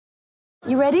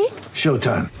You ready?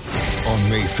 Showtime. On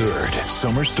May 3rd,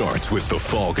 summer starts with The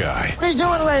Fall Guy. Let's do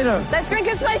it later. Let's drink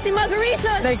a spicy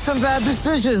margarita. Make some bad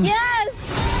decisions.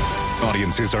 Yes.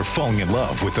 Audiences are falling in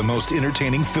love with the most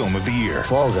entertaining film of the year.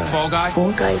 Fall Guy. Fall Guy?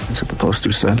 Fall guy. That's what the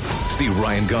poster said. See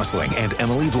Ryan Gosling and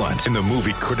Emily Blunt in the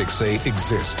movie critics say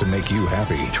exists to make you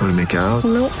happy. Trying to make it out?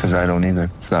 Nope. Because I don't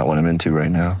either. It's not what I'm into right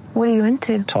now. What are you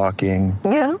into? Talking.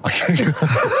 Yeah.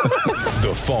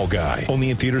 The Fall Guy.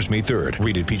 Only in theaters May 3rd.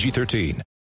 Rated PG-13.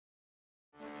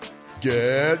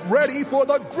 Get ready for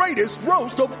the greatest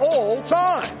roast of all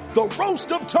time. The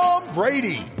Roast of Tom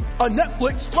Brady. A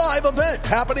Netflix live event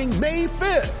happening May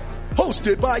 5th.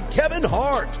 Hosted by Kevin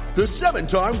Hart. The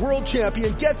 7-time world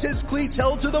champion gets his cleats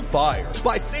held to the fire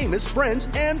by famous friends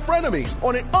and frenemies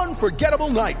on an unforgettable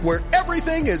night where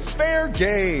everything is fair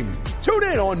game. Tune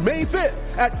in on May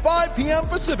 5th at 5 p.m.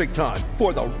 Pacific time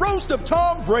for the Roast of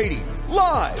Tom Brady.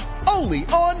 Live only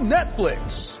on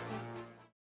Netflix.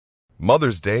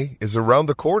 Mother's Day is around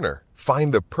the corner.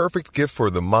 Find the perfect gift for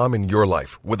the mom in your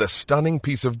life with a stunning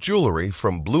piece of jewelry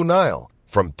from Blue Nile.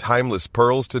 From timeless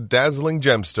pearls to dazzling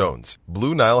gemstones,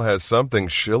 Blue Nile has something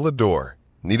she'll adore.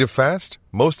 Need it fast?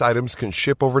 Most items can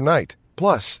ship overnight.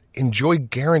 Plus, enjoy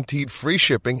guaranteed free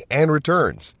shipping and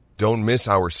returns. Don't miss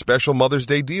our special Mother's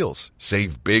Day deals.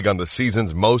 Save big on the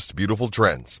season's most beautiful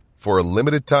trends. For a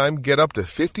limited time, get up to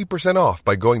 50% off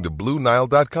by going to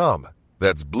BlueNile.com.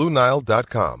 That's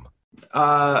BlueNile.com.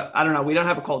 I don't know. We don't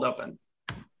have a cold open.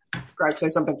 Greg, say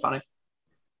something funny.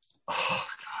 Oh,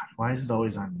 God. Why is it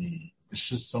always on me? It's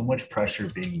just so much pressure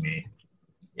being me.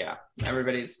 Yeah.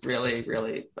 Everybody's really,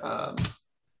 really.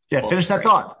 Finish that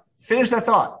thought. Finish that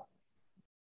thought.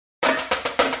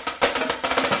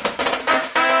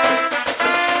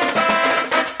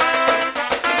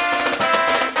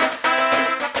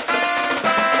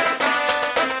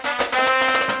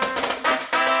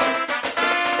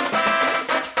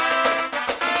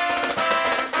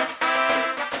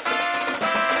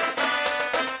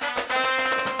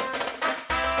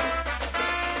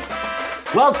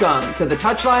 Welcome to the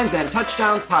Touchlines and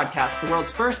Touchdowns podcast, the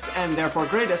world's first and therefore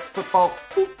greatest football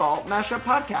mashup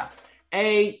podcast.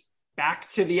 Back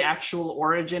to the actual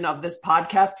origin of this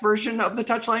podcast version of the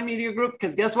Touchline Media Group,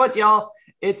 because guess what, y'all?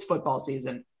 It's football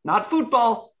season. Not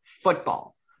football,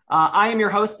 football. I am your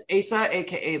host, Asa,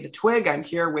 a.k.a. The Twig. I'm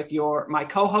here with my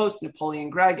co-host, Napoleon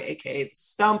Gregg, a.k.a. The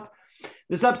Stump.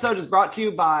 This episode is brought to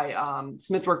you by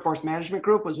Smith Workforce Management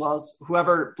Group, as well as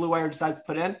whoever Blue Wire decides to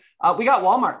put in. We got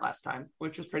Walmart last time,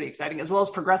 which was pretty exciting, as well as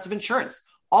Progressive Insurance,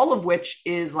 all of which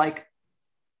is like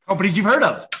Companies you've heard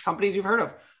of.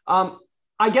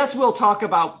 I guess we'll talk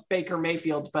about Baker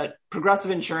Mayfield, but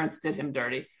Progressive Insurance did him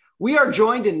dirty. We are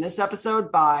joined in this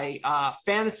episode by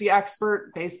fantasy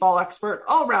expert, baseball expert,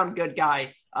 all-around good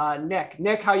guy, Nick.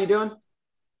 Nick, how you doing?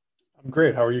 I'm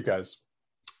great. How are you guys?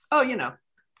 Oh,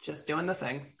 just doing the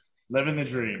thing. Living the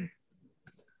dream.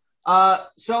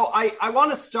 So I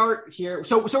want to start here.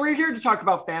 So we're here to talk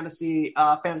about fantasy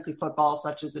football,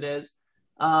 such as it is.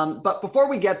 But before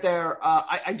we get there,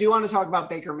 I do want to talk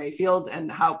about Baker Mayfield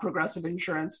and how Progressive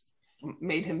Insurance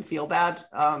made him feel bad.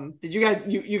 Did you guys,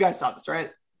 you guys saw this,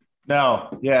 right?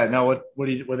 No. Yeah. No. What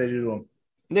they do to him?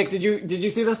 Nick, did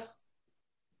you see this?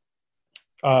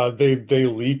 They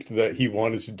leaked that he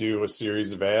wanted to do a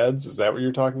series of ads. Is that what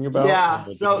you're talking about? Yeah.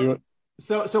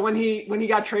 So when he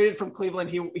got traded from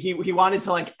Cleveland, he wanted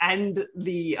to end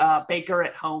the Baker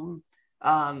at home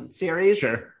series,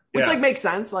 sure, which makes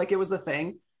sense. It was a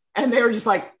thing, and they were just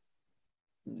like,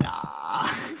 nah.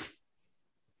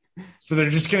 So they're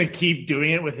just going to keep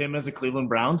doing it with him as a Cleveland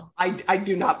Brown? I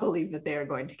do not believe that they are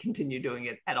going to continue doing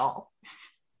it at all.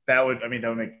 That would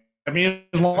make.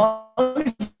 As long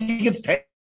as he gets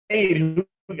paid, who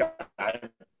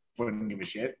wouldn't give a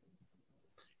shit.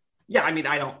 Yeah,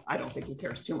 I don't think he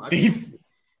cares too much.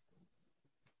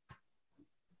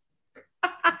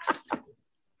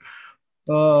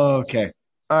 Okay.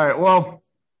 All right. Well,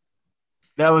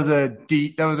 that was a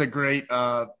great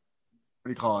what do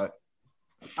you call it?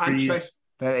 Freeze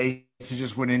that Ace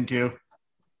just went into.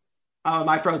 Am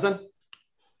I frozen?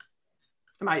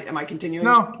 Am I continuing?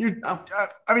 No, you're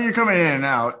coming in and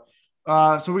out.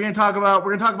 So we're gonna talk about a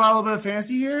little bit of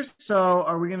fantasy here. So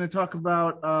are we gonna talk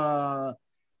about the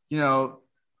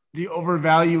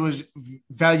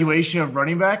valuation of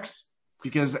running backs?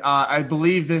 Because I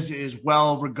believe this is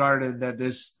well regarded that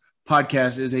this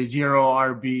podcast is a zero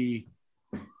RB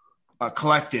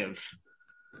collective,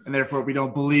 and therefore we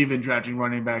don't believe in drafting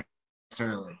running backs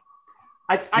early.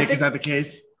 I think, is that the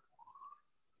case?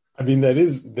 I mean, that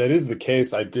is the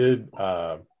case. I did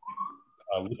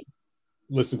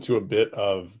listen to a bit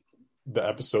of the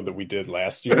episode that we did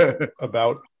last year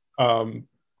about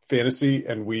fantasy,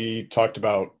 and we talked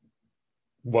about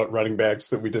what running backs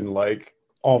that we didn't like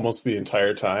almost the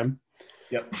entire time.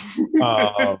 Yep.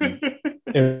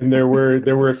 And there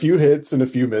were a few hits and a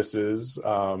few misses.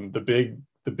 The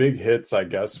big hits, I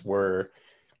guess, were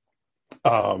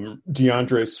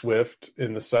DeAndre Swift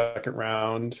in the second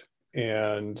round,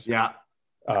 and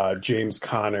James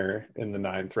Conner in the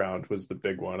 9th round was the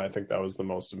big one. I think that was the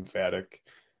most emphatic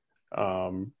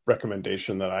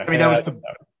recommendation that I mean, had.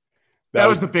 That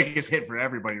was the biggest hit for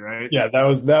everybody, right? Yeah, that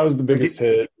was the biggest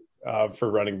hit for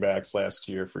running backs last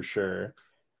year for sure.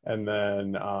 And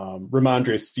then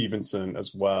Ramondre Stevenson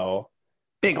as well.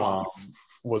 Big loss.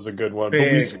 Was a good one. But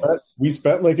we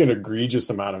spent like an egregious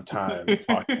amount of time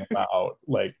talking about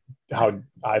like how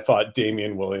I thought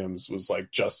Damian Williams was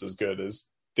like just as good as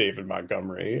David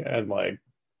Montgomery, and like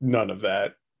none of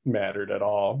that mattered at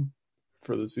all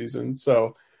for the season.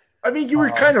 So I mean, you were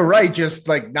kind of right, just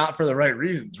like not for the right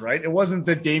reasons, right? It wasn't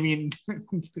that Damian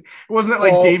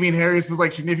Harris was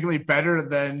like significantly better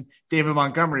than David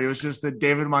Montgomery. It was just that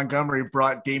David Montgomery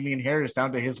brought Damian Harris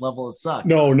down to his level of suck.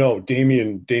 No,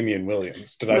 Damian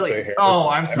Williams. Did I say Harris?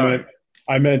 Oh, I'm sorry.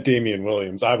 I meant Damian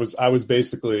Williams. I was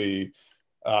basically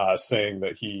saying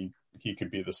that he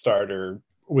could be the starter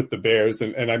with the Bears,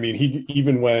 and I mean, he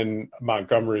even when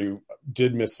Montgomery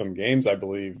did miss some games, I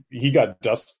believe he got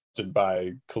dusted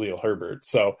by Khalil Herbert.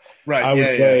 So I was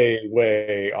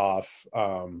way off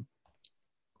on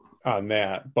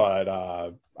that, but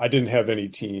I didn't have any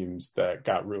teams that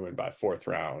got ruined by 4th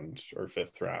round or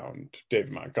 5th round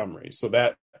David Montgomery. So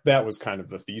that was kind of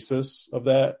the thesis of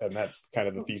that, and that's kind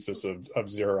of the thesis of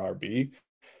Zero RB.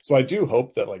 So I do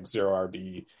hope that like Zero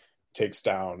RB takes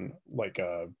down like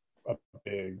a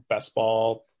big best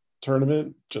ball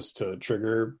tournament just to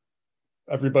trigger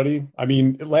everybody. I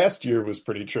mean, last year was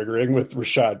pretty triggering with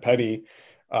Rashad Penny,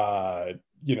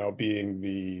 being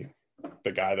the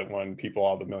guy that won people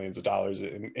all the millions of dollars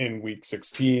in week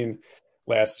 16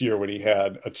 last year when he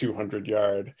had a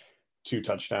 200-yard,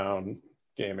 2-touchdown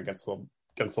game against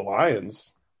the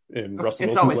Lions in Russell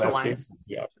Wilson's last game.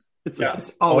 Yeah. It's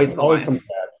always comes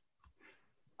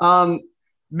back.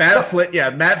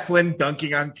 Matt Flynn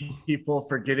dunking on people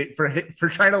for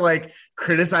trying to like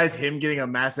criticize him getting a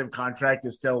massive contract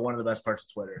is still one of the best parts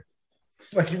of Twitter.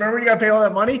 Like, you remember you got paid all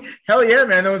that money? Hell yeah,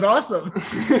 man, that was awesome.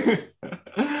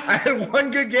 I had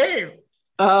one good game.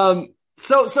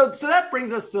 So that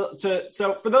brings us to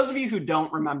for those of you who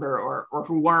don't remember or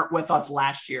who weren't with us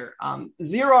last year,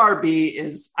 Zero RB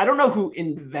is, I don't know who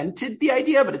invented the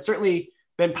idea, but it's certainly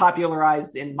been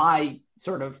popularized in my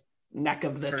sort of neck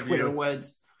of the Twitter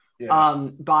woods.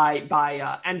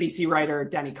 By NBC writer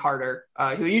Denny Carter,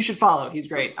 who you should follow. He's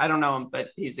great. I don't know him, but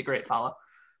he's a great follow.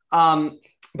 It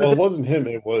wasn't him.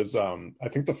 It was I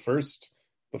think the first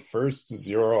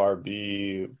Zero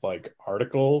RB like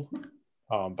article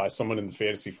by someone in the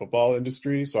fantasy football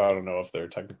industry. So I don't know if they're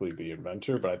technically the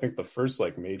inventor, but I think the first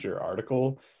like major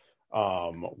article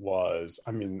was,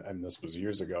 I mean, and this was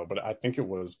years ago, but I think it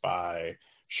was by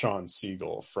Sean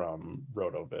Siegel from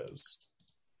RotoViz.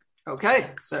 Okay,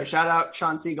 so shout out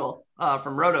Sean Siegel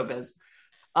from RotoViz.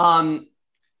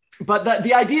 But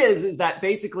the idea is that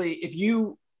basically if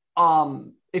you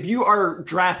are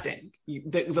drafting,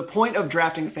 the point of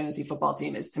drafting a fantasy football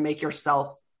team is to make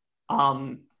yourself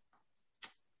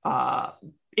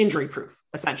injury proof,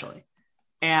 essentially.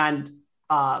 And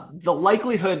the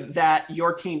likelihood that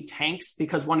your team tanks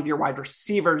because one of your wide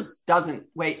receivers doesn't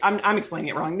wait. I'm explaining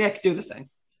it wrong. Nick, do the thing.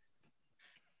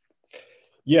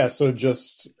 Yeah, so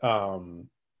just, I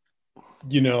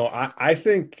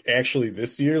think actually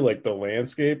this year, like the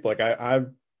landscape, like I've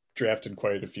drafted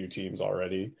quite a few teams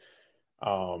already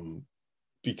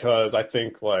because I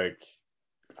think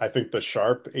the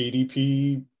sharp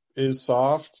ADP is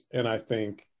soft. And I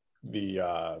think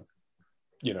the,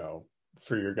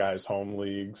 for your guys' home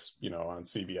leagues, on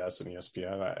CBS and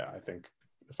ESPN, I think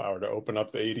if I were to open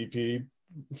up the ADP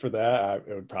for that,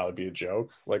 it would probably be a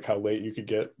joke, like how late you could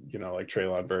get, like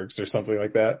Treylon Burks or something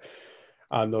like that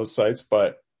on those sites.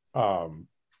 But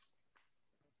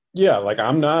like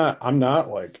I'm not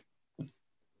like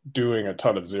doing a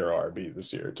ton of Zero RB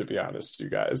this year, to be honest, you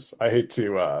guys. I hate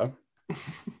to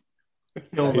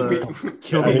kill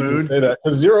the mood. Say that,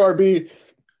 because Zero RB,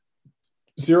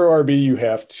 you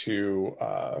have to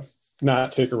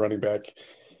not take a running back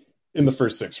in the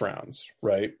first 6 rounds,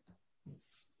 right?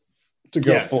 To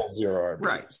go full Zero RB.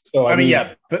 Right. So I mean,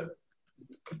 but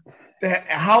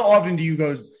how often do you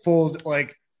go full?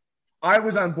 Like, I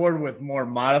was on board with more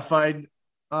modified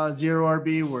Zero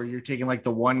RB, where you're taking like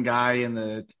the one guy in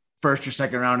the first or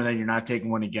second round, and then you're not taking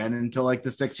one again until like the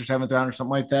 6th or 7th round or something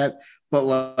like that. But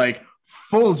like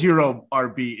full zero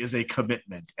RB is a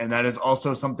commitment. And that is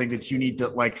also something that you need to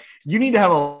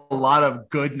have a lot of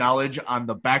good knowledge on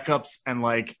the backups and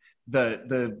like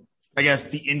the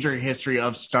injury history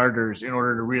of starters in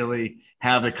order to really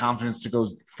have the confidence to go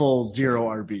full zero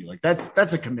RB. Like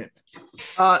that's a commitment.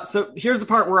 So here's the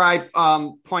part where I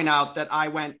point out that I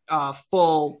went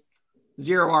full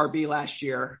zero RB last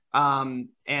year and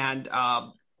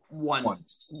won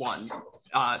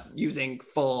using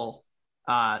full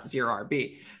zero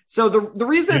RB. So the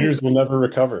reason Raiders will never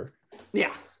recover.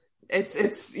 Yeah,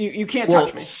 it's you can't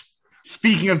touch me.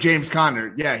 Speaking of James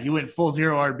Conner, yeah, he went full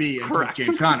zero RB and took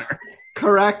James Conner.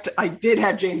 Correct. I did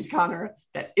have James Conner.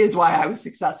 That is why I was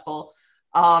successful.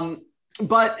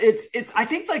 But it's I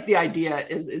think like the idea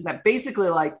is that basically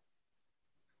like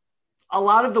a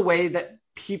lot of the way that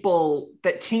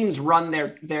teams run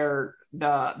their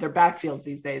backfields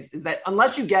these days is that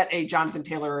unless you get a Jonathan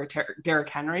Taylor or a Derrick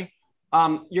Henry,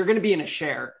 you're going to be in a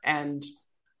share, and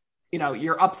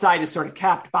your upside is sort of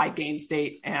capped by game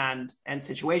state and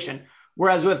situation.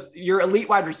 Whereas with your elite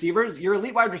wide receivers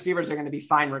are going to be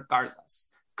fine regardless.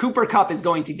 Cooper Kupp is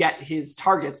going to get his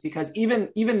targets because even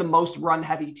the most run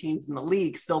heavy teams in the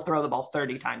league still throw the ball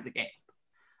 30 times a game.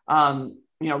 Ryan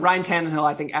Tannehill,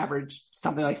 I think, averaged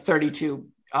something like 32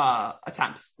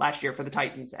 attempts last year for the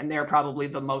Titans, and they're probably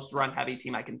the most run heavy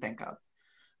team I can think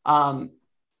of.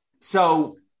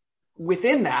 So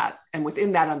within that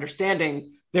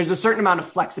understanding, there's a certain amount of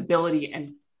flexibility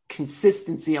and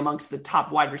consistency amongst the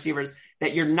top wide receivers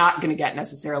that you're not going to get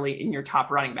necessarily in your top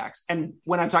running backs. And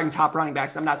when I'm talking top running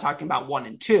backs, I'm not talking about 1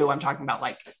 and 2. I'm talking about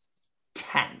like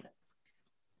 10.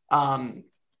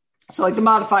 So like the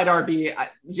modified RB,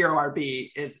 zero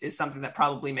RB is something that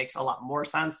probably makes a lot more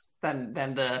sense than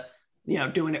the,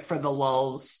 doing it for the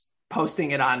lulz,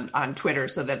 posting it on Twitter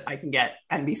so that I can get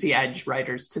NBC Edge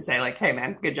writers to say like, hey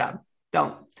man, good job.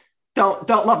 Don't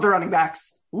love the running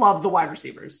backs. Love the wide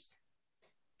receivers.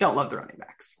 Don't love the running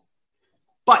backs.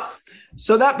 But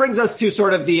so that brings us to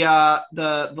sort of the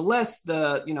list,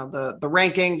 the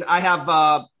rankings. I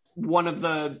have one of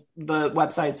the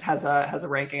websites has a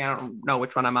ranking. I don't know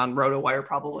which one I'm on, RotoWire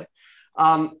probably.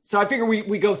 So I figure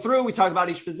we go through, we talk about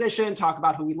each position, talk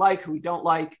about who we like, who we don't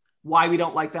like, why we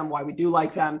don't like them, why we do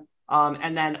like them.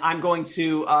 And then I'm going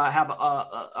to have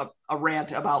a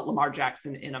rant about Lamar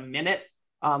Jackson in a minute.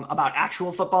 About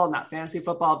actual football, not fantasy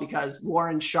football, because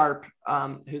Warren Sharp,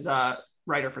 who's a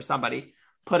writer for somebody,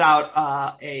 put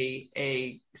out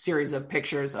a series of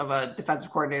pictures of a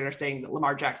defensive coordinator saying that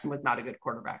Lamar Jackson was not a good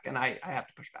quarterback, and I have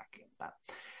to push back against that.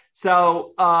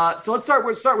 So let's start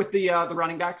with the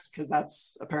running backs, because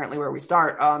that's apparently where we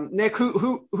start. Nick,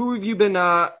 who have you been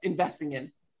investing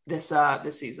in this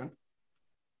season?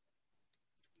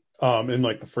 In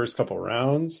like the first couple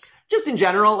rounds, just in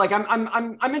general, like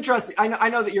I'm interested. I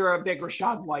know that you're a big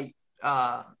Rachaad White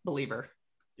believer.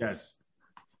 Yes.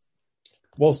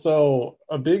 Well, so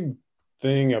a big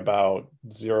thing about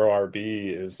zero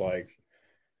RB is like,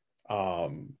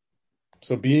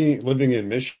 so living in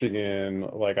Michigan,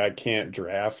 like I can't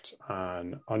draft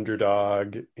on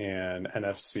Underdog and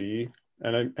NFC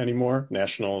anymore,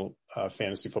 National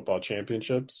Fantasy Football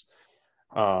Championships.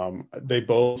 They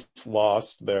both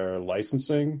lost their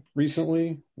licensing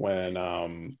recently when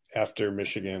after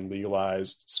Michigan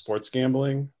legalized sports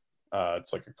gambling.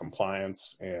 It's like a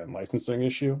compliance and licensing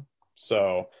issue.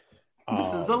 So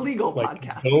this is a legal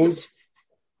podcast.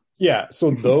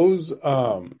 So those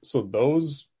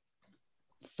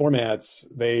formats,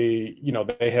 they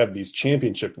have these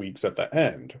championship weeks at the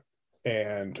end,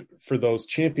 and for those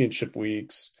championship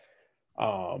weeks,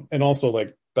 and also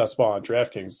like Best Ball on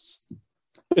DraftKings,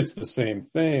 it's the same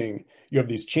thing. You have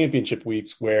these championship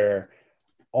weeks where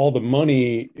all the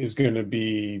money is going to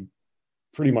be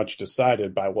pretty much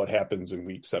decided by what happens in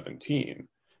week 17.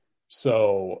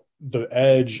 So the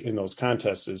edge in those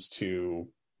contests is to,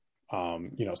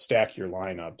 stack your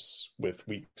lineups with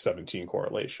week 17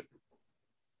 correlation.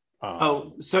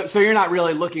 So you're not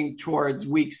really looking towards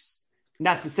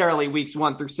necessarily weeks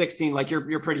 1 through 16. Like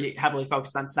you're pretty heavily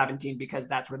focused on 17 because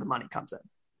that's where the money comes in.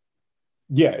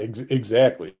 Yeah,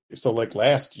 exactly. So like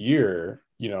last year,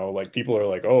 like people are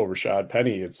like, oh, Rashad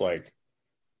Penny. It's like,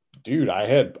 dude, I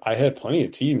had plenty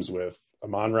of teams with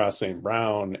Amon-Ra St.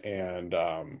 Brown and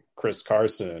Chris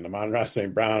Carson, Amon-Ra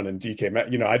St. Brown and DK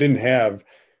Met. I didn't have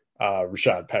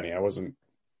Rashad Penny.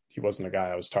 He wasn't a guy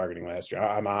I was targeting last year.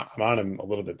 I'm on him a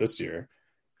little bit this year.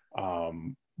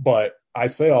 But I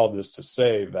say all this to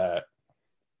say that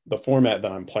the format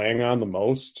that I'm playing on the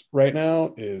most right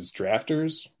now is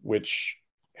Drafters, which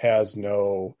has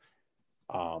no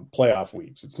playoff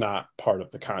weeks. It's not part of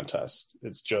the contest.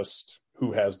 It's just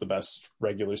who has the best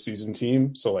regular season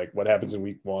team. So like what happens in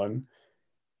week 1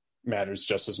 matters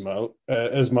just as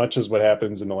much as what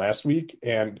happens in the last week.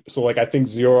 And so like I think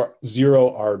zero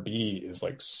RB is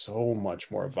like so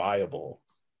much more viable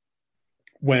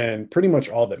when pretty much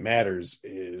all that matters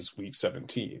is week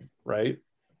 17, right?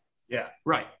 Yeah,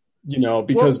 right. You know,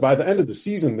 because by the end of the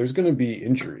season, there's going to be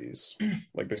injuries.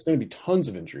 Like there's going to be tons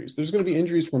of injuries. There's going to be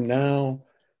injuries from now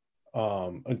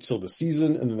until the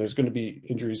season, and then there's going to be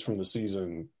injuries from the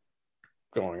season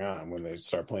going on when they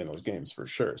start playing those games for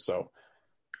sure. So,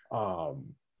 I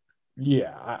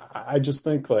just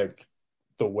think like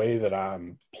the way that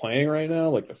I'm playing right now,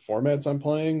 like the formats I'm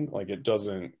playing, like it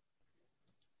doesn't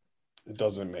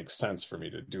make sense for me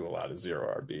to do a lot of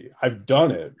zero RB. I've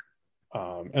done it,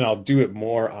 and I'll do it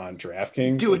more on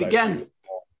DraftKings. Do it again.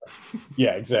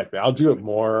 Yeah, exactly. I'll do it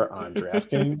more on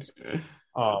DraftKings.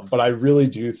 But I really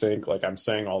do think, like I'm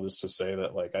saying all this to say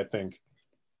that, like, I think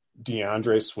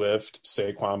DeAndre Swift,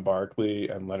 Saquon Barkley,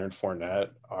 and Leonard Fournette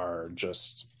are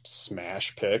just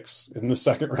smash picks in the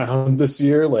second round this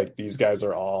year. Like these guys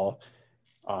are all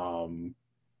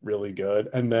really good.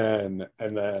 And then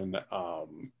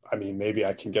I mean, maybe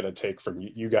I can get a take from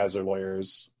you guys are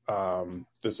lawyers.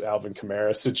 This Alvin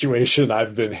Kamara situation,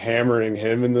 I've been hammering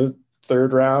him in the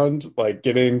third round, like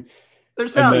getting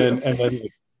there's value. And then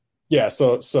yeah,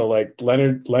 so like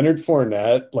Leonard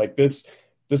Fournette, like this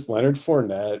Leonard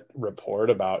Fournette report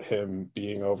about him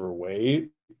being overweight.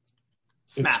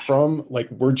 Smash. It's from like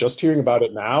we're just hearing about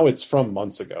it now. It's from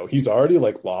months ago. He's already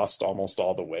like lost almost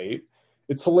all the weight.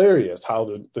 It's hilarious how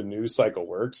the news cycle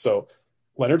works. So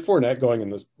Leonard Fournette going in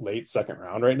the late second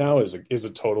round right now is a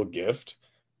total gift.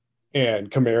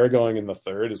 And Kamara going in the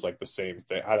third is like the same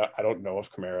thing. I don't know if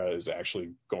Kamara is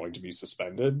actually going to be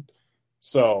suspended.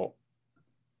 So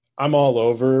I'm all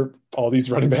over all these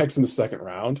running backs in the second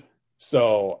round.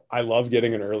 So I love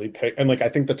getting an early pick. And like, I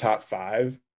think the top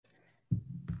 5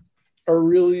 are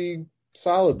really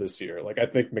solid this year. Like I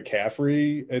think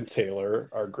McCaffrey and Taylor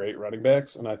are great running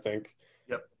backs. And I think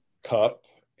Kupp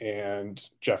and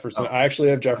Jefferson. I actually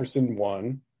have Jefferson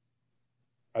 1.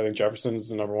 I think Jefferson is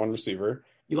the number 1 receiver.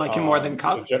 You like him more than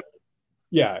Kupp? So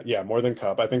yeah, more than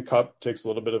Kupp. I think Kupp takes a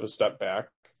little bit of a step back.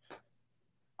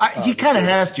 He kind of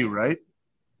has to, right?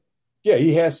 Yeah,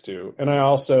 he has to. And I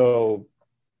also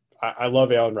I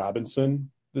love Allen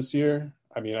Robinson this year.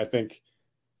 I mean, I think.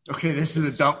 Okay, this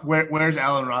is a dump. Where's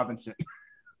Allen Robinson?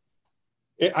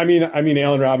 I mean,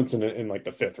 Allen Robinson in like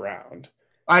the 5th round.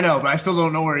 I know, but I still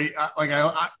don't know where he.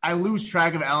 I lose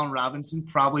track of Allen Robinson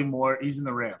probably more. He's in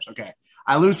the Rams. Okay,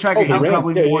 I lose track of him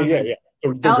probably more. Yeah.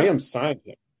 The Rams signed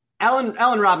him.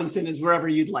 Allen Robinson is wherever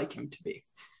you'd like him to be.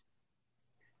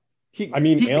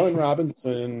 Allen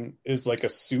Robinson is like a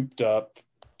souped up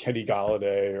Kenny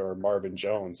Golladay or Marvin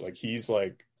Jones. Like he's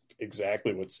like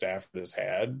exactly what Stafford has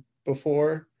had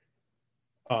before.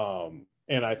 And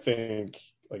I think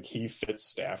like he fits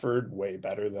Stafford way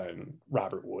better than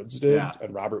Robert Woods did. Yeah.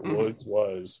 And Robert Woods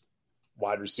was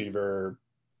wide receiver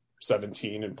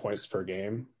 17 in points per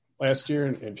game last year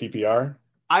in PPR.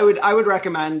 I would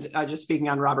recommend just speaking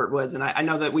on Robert Woods. And I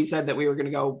know that we said that we were going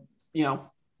to go,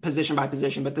 position by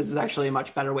position, but this is actually a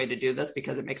much better way to do this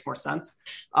because it makes more sense.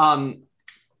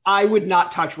 I would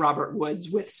not touch Robert Woods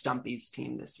with Stumpy's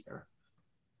team this year.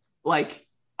 Like,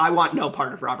 I want no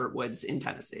part of Robert Woods in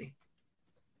Tennessee.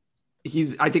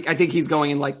 I think he's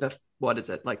going in like the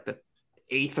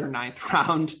 8th or 9th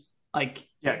round. Like,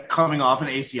 yeah, coming off an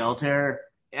ACL tear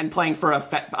and playing for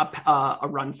a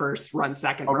run first, run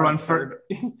second, a run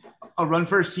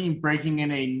first team, breaking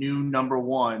in a new number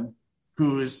 1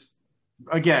 who is,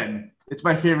 again, it's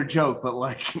my favorite joke, but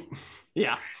like,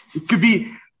 yeah, it could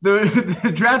be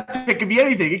the draft pick could be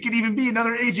anything. It could even be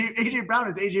another AJ Brown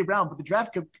is AJ Brown, but the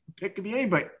draft pick could be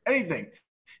anybody, anything.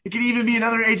 It could even be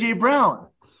another AJ Brown.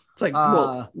 It's like,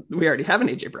 well, we already have an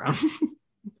AJ Brown.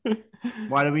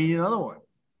 Why do we need another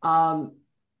one?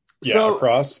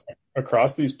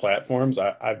 Across these platforms,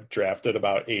 I've drafted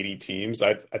about 80 teams.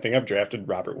 I think I've drafted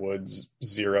Robert Woods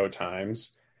 0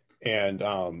 times, and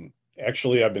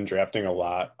actually, I've been drafting a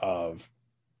lot of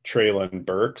Treylon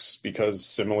Burks because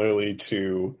similarly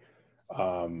to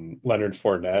Leonard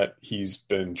Fournette, he's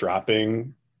been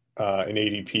dropping in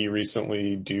ADP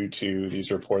recently due to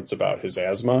these reports about his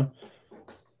asthma.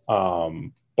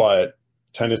 But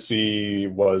Tennessee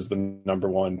was the number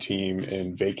 1 team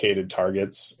in vacated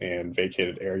targets and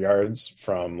vacated air yards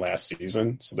from last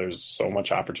season. So there's so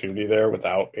much opportunity there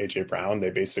without AJ Brown. They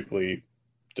basically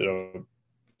did a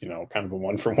kind of a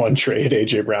 1-for-1 trade,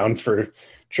 AJ Brown for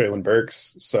Treylon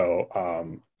Burks.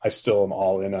 So I still am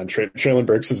all in on Treylon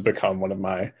Burks has become one of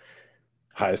my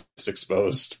highest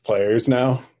exposed players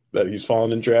now. that he's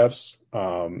fallen in drafts.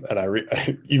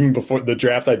 And even before the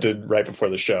draft I did right before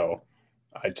the show,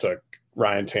 I took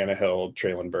Ryan Tannehill,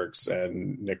 Treylon Burks,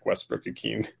 and Nick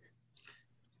Westbrook-Akeen.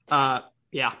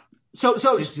 Yeah. So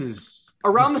this is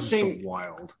around this the is same so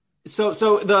wild. So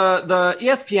the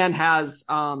ESPN has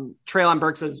Treylon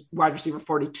Burks as wide receiver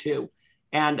 42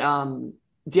 and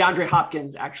DeAndre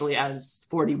Hopkins actually as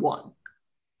 41,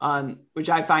 which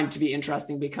I find to be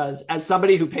interesting because as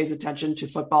somebody who pays attention to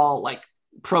football, like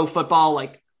pro football,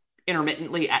 like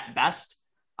intermittently at best,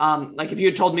 like if you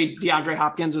had told me DeAndre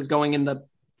Hopkins was going in the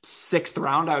 6th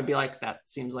round, I would be like, that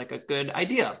seems like a good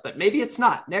idea, but maybe it's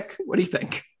not. Nick, what do you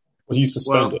think? Well, he's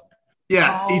suspended.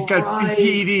 Yeah, he's got right.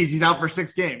 PEDs. He's out for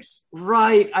 6 games.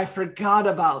 Right. I forgot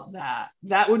about that.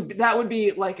 That would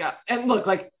be like and look,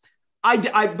 like I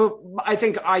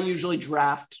think I usually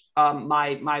draft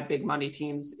my big money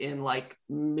teams in like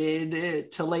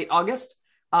mid to late August.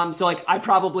 So like I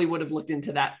probably would have looked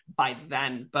into that by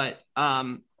then, but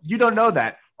you don't know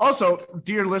that. Also,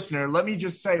 dear listener, let me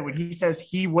just say when he says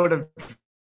he would have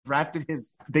drafted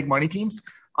his big money teams,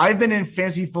 I've been in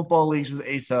fantasy football leagues with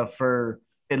Asa for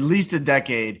at least a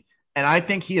decade, and I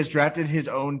think he has drafted his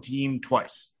own team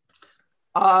twice.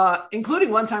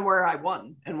 Including one time where I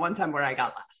won and one time where I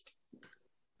got last.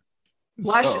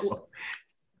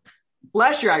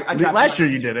 Last year, I drafted. Last year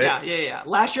you did it. Yeah.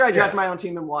 Last year I drafted my own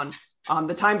team and won.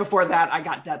 The time before that, I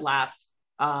got dead last.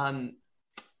 I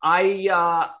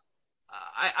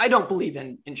don't believe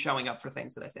in showing up for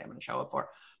things that I say I'm going to show up for,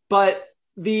 but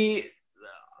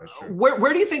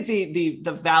where do you think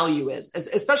the value is,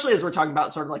 especially as we're talking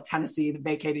about sort of like Tennessee, the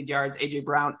vacated yards, AJ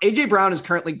Brown is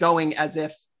currently going as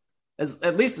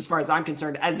at least as far as I'm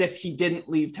concerned, as if he didn't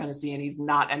leave Tennessee and he's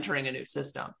not entering a new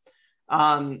system.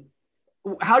 What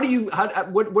are you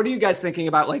guys thinking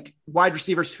about like wide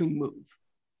receivers who move,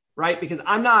 right? Because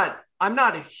I'm not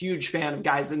a huge fan of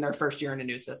guys in their first year in a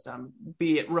new system,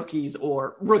 be it rookies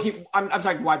or I'm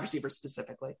talking wide receivers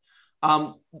specifically.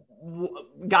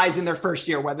 Guys in their first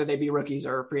year, whether they be rookies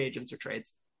or free agents or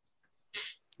trades.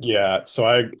 Yeah, so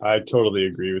I totally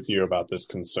agree with you about this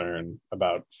concern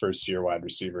about first year wide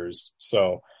receivers.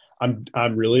 So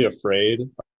I'm really afraid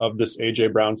of this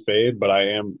AJ Brown fade, but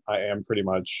I am pretty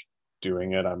much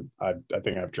doing it. I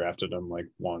think I've drafted him like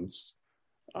once.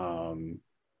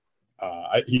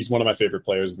 He's one of my favorite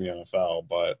players in the NFL,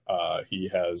 but he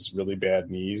has really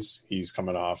bad knees. He's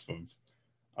coming off of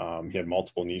he had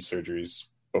multiple knee surgeries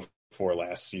before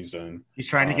last season. He's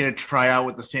trying to get a tryout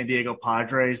with the San Diego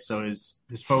Padres, so his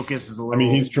focus is a little. I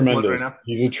mean, he's tremendous. Right now.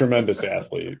 He's a tremendous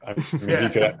athlete. I mean,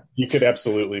 Yeah. he could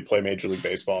absolutely play Major League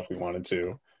Baseball if he wanted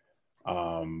to.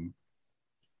 I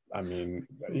mean,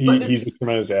 he's a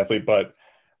tremendous athlete, but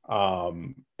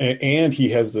and he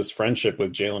has this friendship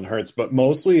with Jalen Hurts, but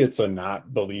mostly it's a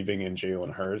not believing in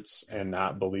Jalen Hurts and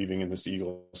not believing in this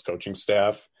Eagles coaching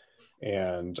staff,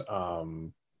 and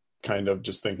kind of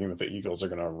just thinking that the Eagles are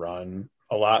going to run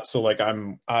a lot. So like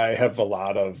I have a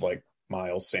lot of like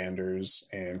Miles Sanders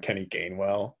and Kenny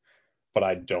Gainwell, but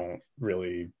I don't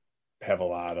really have a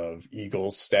lot of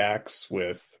Eagles stacks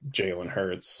with Jalen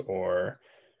Hurts or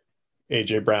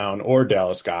AJ Brown or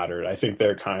Dallas Goedert. I think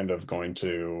they're kind of going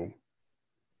to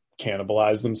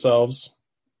cannibalize themselves.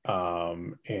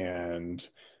 And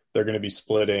they're going to be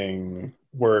splitting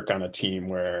work on a team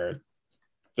where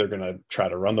they're going to try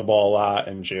to run the ball a lot,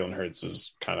 and Jalen Hurts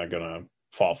is kind of going to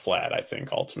fall flat, I think,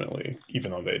 ultimately,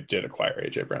 even though they did acquire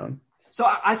AJ Brown. So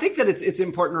I think that it's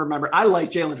important to remember, I like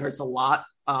Jalen Hurts a lot.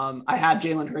 I had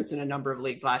Jalen Hurts in a number of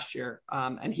leagues last year,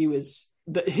 and he was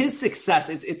his success.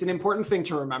 It's an important thing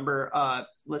to remember,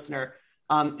 listener.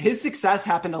 His success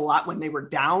happened a lot when they were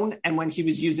down and when he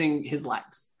was using his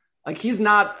legs. Like he's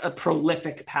not a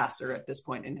prolific passer at this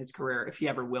point in his career, if he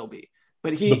ever will be.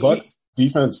 But the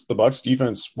Bucs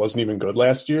defense wasn't even good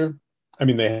last year. I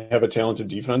mean, they have a talented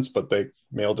defense, but they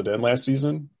mailed it in last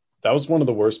season. That was one of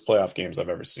the worst playoff games I've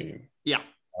ever seen. Yeah.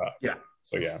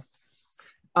 So yeah.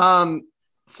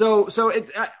 So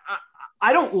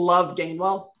I don't love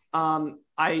Gainwell.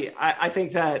 I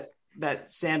think that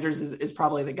Sanders is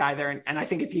probably the guy there, and I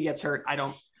think if he gets hurt, I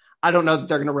don't know that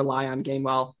they're going to rely on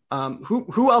Gainwell.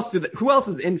 Who else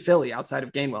is in Philly outside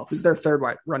of Gainwell? Who's their third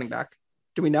running back?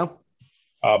 Do we know?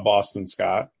 Boston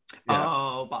Scott. Yeah.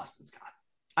 Oh, Boston Scott.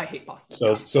 I hate Boston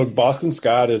Scott. So Boston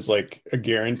Scott is like a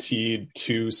guaranteed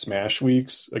 2 smash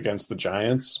weeks against the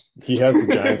Giants. He has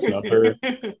the Giants number.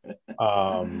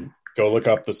 Go look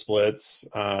up the splits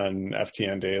on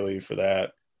FTN Daily for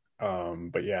that.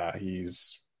 But yeah,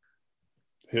 he's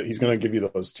going to give you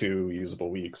those 2 usable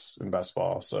weeks in best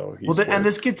ball. So and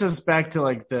this gets us back to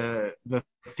like the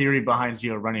theory behind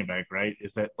zero running back, right?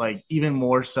 Is that like even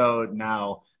more so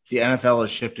now the NFL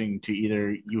is shifting to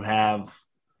either you have,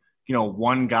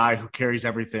 one guy who carries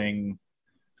everything,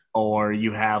 or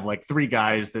you have like three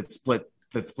guys that split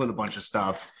a bunch of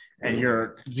stuff, and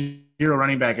your zero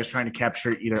running back is trying to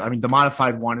capture the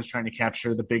modified one is trying to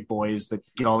capture the big boys that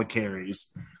get all the carries,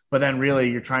 but then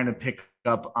really you're trying to pick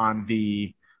up on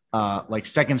the like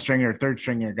second stringer, third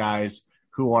stringer guys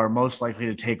who are most likely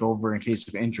to take over in case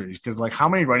of injuries. Because like how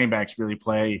many running backs really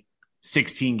play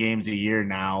 16 games a year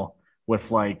now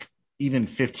with like even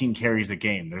 15 carries a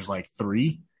game? There's like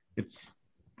three. It's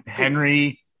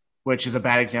Henry, which is a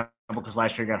bad example because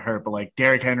last year he got hurt, but like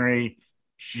Derrick Henry,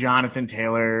 Jonathan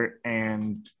Taylor,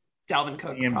 and Dalvin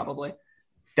Cook probably.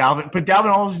 But Dalvin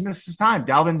always misses time.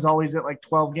 Dalvin's always at like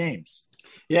 12 games.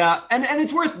 Yeah, and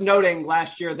it's worth noting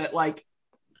last year that like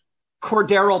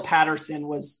Cordero Patterson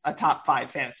was a top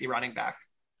 5 fantasy running back.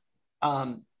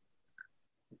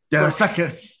 It's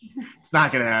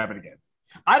not gonna happen again.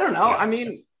 I don't know. Yeah. I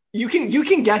mean, you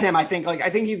can get him. I think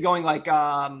he's going like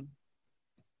 5th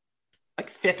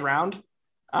round.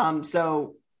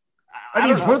 So I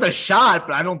mean, it's worth a shot,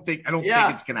 but I don't think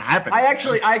it's gonna happen.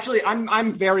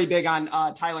 I'm very big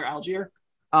on Tyler Algier,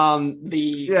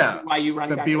 the BYU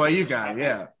running back. The BYU guy,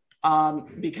 yeah.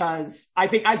 Because I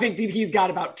think that he's got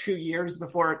about 2 years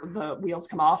before the wheels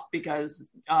come off, because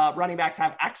running backs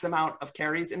have X amount of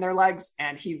carries in their legs,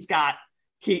 and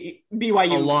BYU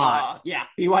a lot.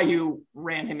 BYU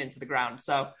ran him into the ground.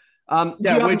 So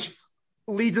which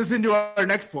leads us into our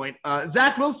next point.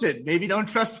 Zach Wilson, maybe don't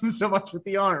trust him so much with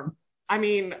the arm. I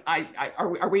mean,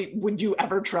 would you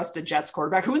ever trust a Jets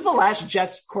quarterback? Who was the last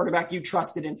Jets quarterback you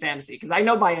trusted in fantasy? Because I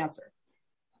know my answer.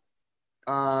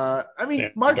 Mark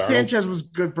Darnold. Sanchez was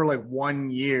good for like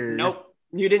 1 year. Nope.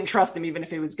 You didn't trust him even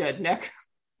if he was good. Nick?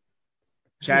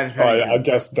 Chad I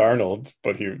guess Darnold,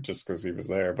 but just because he was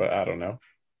there, but I don't know.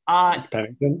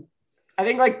 Pennington? I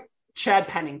think like Chad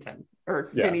Pennington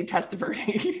or Vinny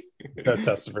Testaverde. That's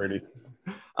Testaverde.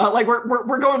 Like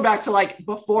we're going back to like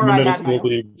before I had my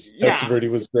leagues. Testaverde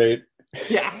was great.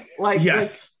 Yeah. Like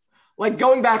yes. Like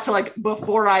going back to like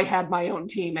before I had my own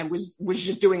team and was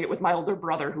just doing it with my older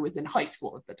brother who was in high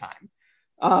school at the time.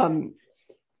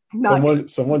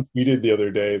 Someone tweeted the other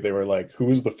day, they were like, who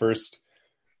was the first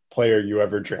player you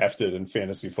ever drafted in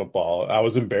fantasy football? I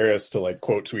was embarrassed to like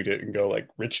quote tweet it and go like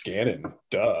Rich Gannon,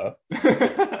 duh.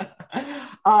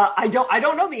 I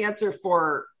don't know the answer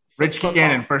for Rich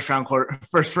Gannon, first round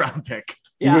pick.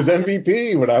 Yeah. He was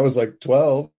MVP when I was like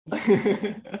 12.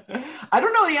 I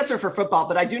don't know the answer for football,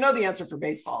 but I do know the answer for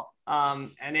baseball.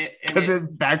 Because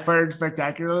it backfired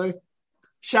spectacularly.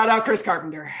 Shout out Chris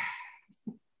Carpenter.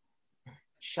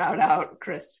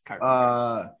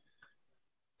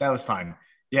 That was fine.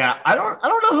 Yeah, I don't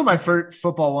know who my first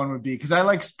football one would be, because I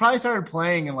like probably started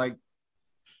playing in like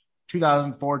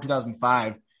 2004,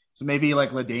 2005. So maybe like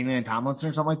LaDainian Tomlinson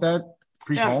or something like that.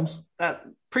 Priest Holmes.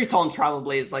 Priest Holmes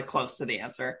probably is like close to the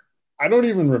answer. I don't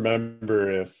even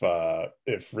remember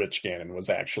if Rich Gannon was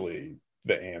actually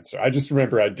the answer. I just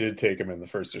remember I did take him in the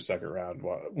first or second round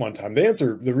one time.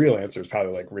 The real answer is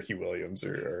probably like Ricky Williams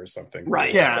or something.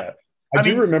 Right. Yeah. I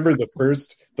do remember the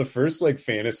first like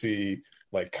fantasy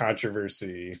like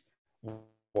controversy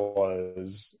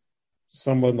was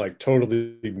someone like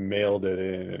totally mailed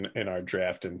it in our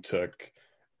draft and took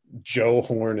Joe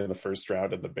Horn in the first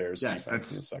round of the Bears defense in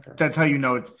the second round. That's how you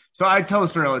know it's. So I tell the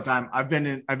story all the time. I've been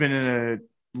in a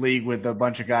league with a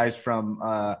bunch of guys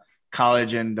from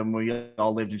college, and then we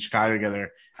all lived in Chicago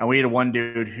together. And we had one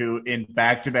dude who, in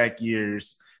back-to-back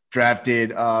years,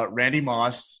 drafted Randy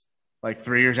Moss like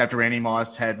 3 years after Randy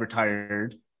Moss had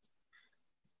retired,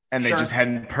 and they just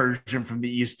hadn't purged him from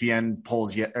the ESPN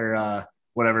polls yet, or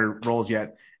whatever roles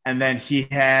yet. And then he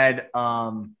had.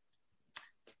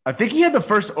 I think he had the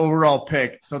first overall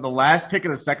pick. So the last pick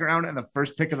of the second round and the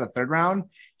first pick of the third round,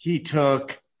 he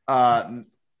took, I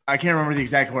can't remember the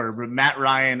exact order, but Matt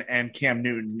Ryan and Cam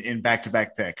Newton in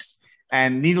back-to-back picks.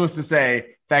 And needless to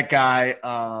say, that guy,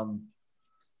 I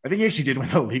think he actually did win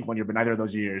the league one year, but neither of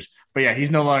those years. But yeah, he's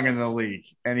no longer in the league,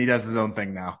 and he does his own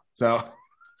thing now. So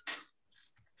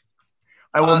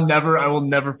I will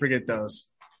never forget those.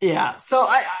 Yeah. So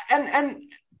and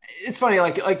it's funny,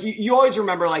 like you always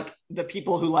remember like the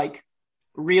people who like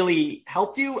really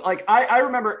helped you. Like I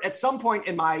remember at some point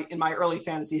in my early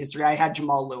fantasy history, I had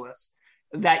Jamal Lewis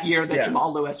that year that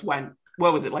Jamal Lewis went,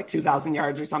 what was it, like 2,000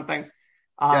 yards or something?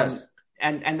 Yes.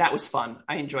 And that was fun.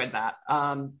 I enjoyed that.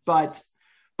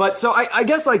 But so I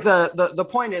guess like the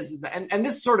point is that, and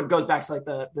this sort of goes back to like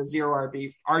the zero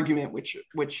RB argument, which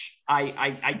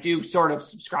I do sort of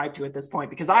subscribe to at this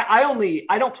point, because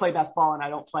I don't play best ball and I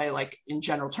don't play like in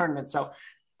general tournaments. So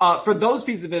for those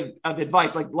pieces of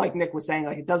advice, like Nick was saying,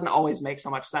 like it doesn't always make so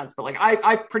much sense. But like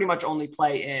I pretty much only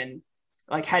play in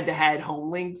like head-to-head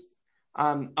home leagues,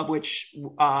 of which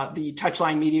the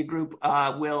Touchline Media Group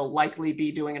will likely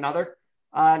be doing another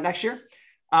next year.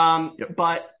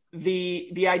 But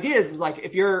the idea is like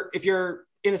if you're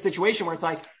in a situation where it's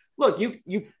like, look,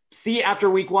 you see after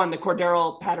week 1 that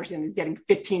Cordero Patterson is getting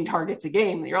 15 targets a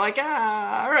game, and you're like,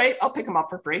 all right, I'll pick him up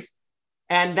for free.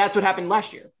 And that's what happened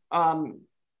last year.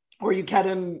 Or you get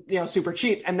him, super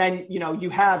cheap. And then, you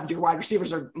have your wide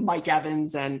receivers are Mike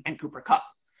Evans and Cooper Kupp,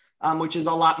 which is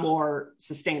a lot more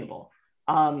sustainable.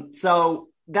 So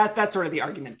that's sort of the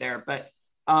argument there. But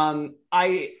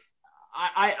I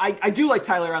do like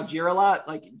Tyler Algier a lot.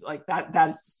 Like that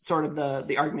is sort of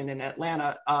the argument in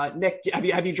Atlanta. Nick,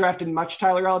 have you drafted much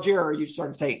Tyler Algier, or are you sort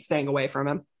of staying away from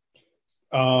him?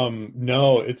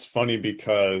 No, it's funny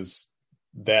because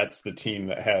that's the team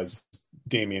that has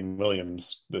Damian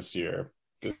Williams this year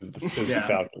is the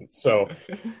Falcons.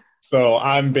 So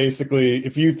I'm basically,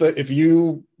 if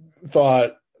you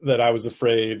thought that I was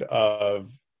afraid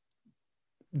of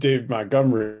Dave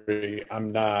Montgomery,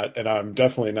 I'm not, and I'm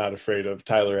definitely not afraid of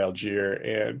Tyler Algier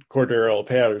and Cordero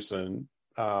Patterson,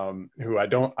 who I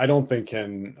don't think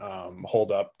can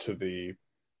hold up to the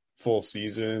full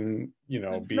season,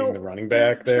 being the running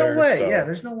back there. There's no way. So,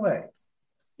 there's no way.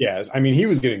 Yes, I mean he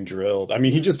was getting drilled. I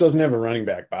mean he just doesn't have a running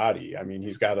back body. I mean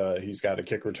he's got a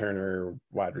kick returner,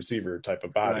 wide receiver type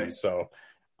of body. Right. So,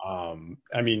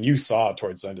 I mean you saw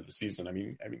towards the end of the season. I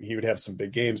mean he would have some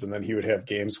big games, and then he would have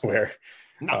games where,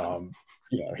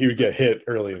 he would get hit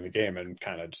early in the game and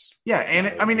kind of just and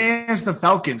it's the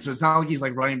Falcons, so it's not like he's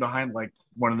like running behind like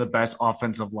one of the best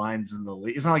offensive lines in the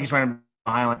league. It's not like he's running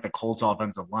behind like the Colts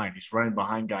offensive line. He's running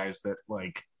behind guys that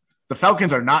like. The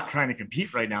Falcons are not trying to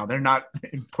compete right now. They're not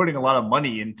putting a lot of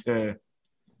money into.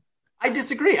 I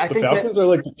disagree. I think the Falcons are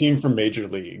like the team from Major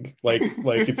League. Like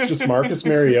it's just Marcus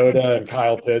Mariota and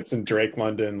Kyle Pitts and Drake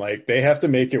London. Like they have to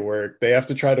make it work. They have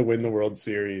to try to win the World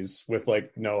Series with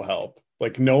like no help.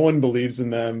 Like no one believes in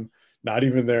them, not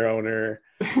even their owner.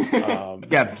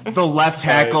 The left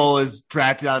tackle is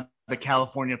drafted out of the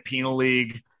California Penal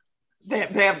League.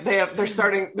 They're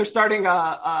starting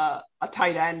a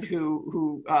tight end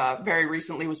who very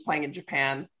recently was playing in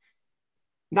Japan.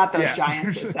 Not those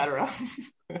Giants, etc.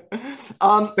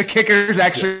 The kicker's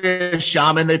actually a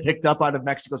shaman they picked up out of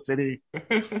Mexico City.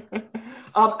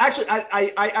 Actually,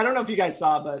 I don't know if you guys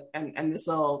saw, but and this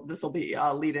will be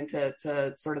lead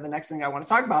into sort of the next thing I want to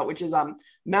talk about, which is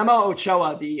Memo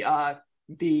Ochoa, the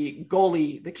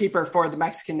goalie, the keeper for the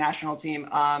Mexican national team,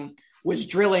 was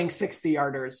drilling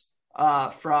 60-yarders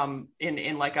from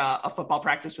in like a football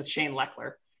practice with Shane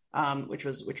Leckler, which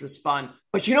was fun.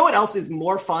 But you know what else is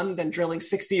more fun than drilling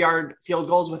 60-yard field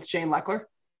goals with Shane Leckler?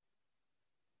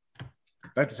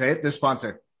 I'd like to say it. This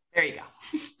sponsor. There you go.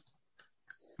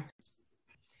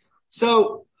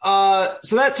 So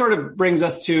that sort of brings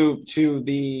us to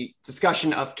the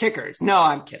discussion of kickers. No,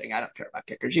 I'm kidding. I don't care about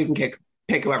kickers. You can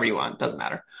pick whoever you want. Doesn't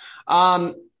matter.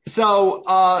 So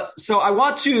I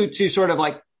want to sort of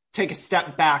like take a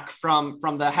step back from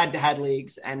the head-to-head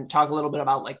leagues and talk a little bit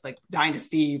about like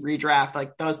dynasty, redraft,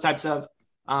 like those types of,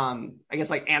 I guess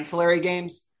like ancillary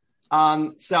games.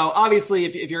 So obviously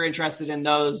if you're interested in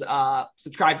those,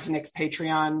 subscribe to Nick's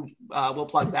Patreon. We'll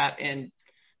plug that in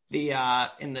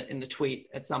the tweet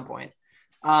at some point.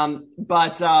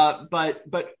 But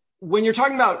when you're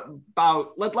talking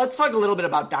about let's talk a little bit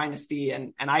about dynasty,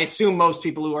 and I assume most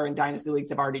people who are in dynasty leagues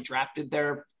have already drafted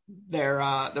their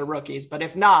rookies, but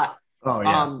if not,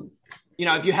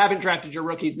 if you haven't drafted your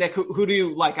rookies, Nick, who do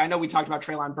you like? I know we talked about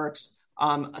Treylon Burks.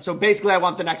 So basically I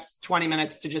want the next 20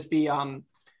 minutes to just be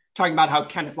talking about how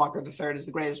Kenneth Walker III is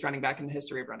the greatest running back in the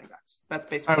history of running backs. That's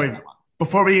basically what I want.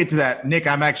 Before we get to that, Nick,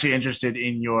 I'm actually interested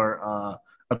in your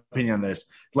opinion on this.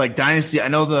 Like dynasty, I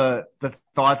know the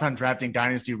thoughts on drafting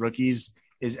dynasty rookies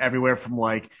is everywhere from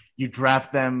like you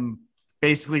draft them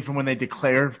basically from when they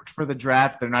declare for the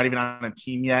draft, they're not even on a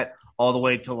team yet, all the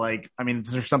way to like, I mean,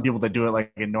 there's some people that do it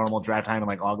like in normal draft time in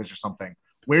like August or something.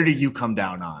 Where do you come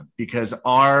down on? Because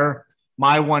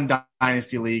my one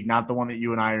dynasty league, not the one that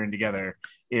you and I are in together,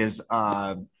 is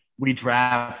we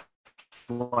draft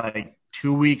like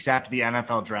 2 weeks after the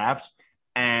NFL draft,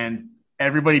 and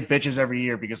everybody bitches every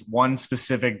year because one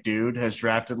specific dude has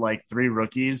drafted like 3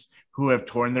 rookies who have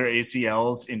torn their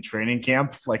ACLs in training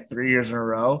camp like 3 years in a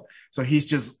row. So he's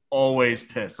just always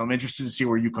pissed. I'm interested to see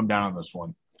where you come down on this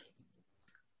one.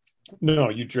 No,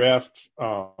 you draft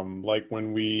like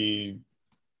when we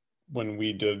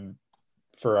did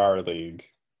for our league.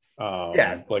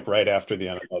 Like right after the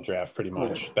NFL draft, pretty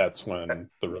much. That's when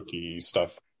the rookie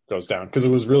stuff goes down. Because it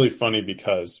was really funny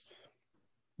because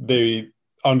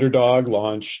Underdog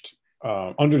launched.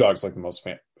 Underdog's like the most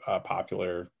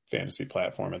popular fantasy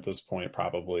platform at this point,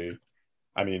 probably.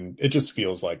 I mean, it just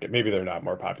feels like it. Maybe they're not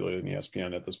more popular than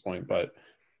ESPN at this point, but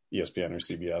ESPN or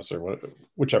CBS or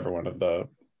whichever one of the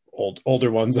older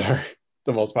ones are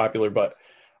the most popular. But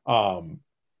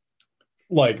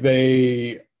like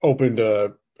they opened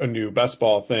a new best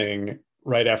ball thing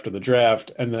right after the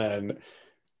draft, and then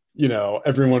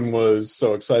everyone was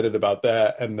so excited about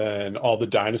that, and then all the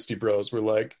dynasty bros were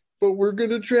like, but we're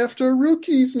gonna draft our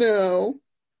rookies now.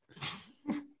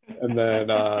 And then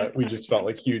we just felt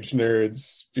like huge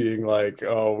nerds being like,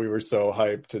 oh, we were so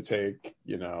hyped to take,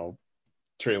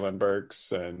 Treylon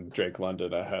Burks and Drake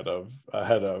London ahead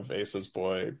of Ace's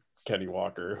boy, Kenny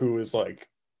Walker, who is like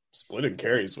splitting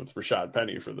carries with Rashad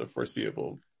Penny for the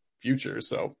foreseeable future.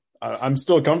 So I'm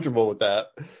still comfortable with that.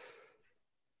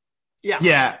 Yeah.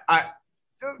 Yeah.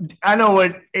 I know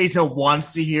what Asa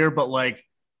wants to hear, but like,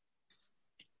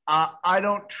 I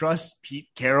don't trust Pete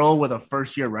Carroll with a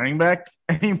first-year running back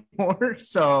anymore.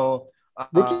 So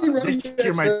rookie running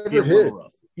backs might be a hit. little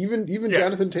rough. Even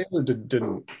Jonathan Taylor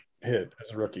didn't hit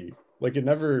as a rookie. Like it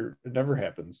never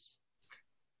happens.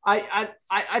 I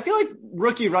feel like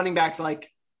rookie running backs, like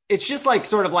it's just like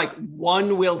sort of like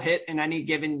one will hit in any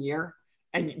given year,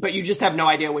 but you just have no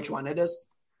idea which one it is.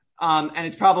 And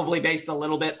it's probably based a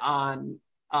little bit on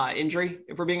injury,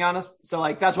 if we're being honest. So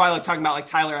like that's why I like talking about like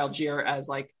Tyler Algier as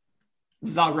like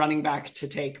the running back to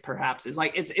take, perhaps, is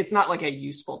like it's not like a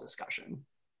useful discussion.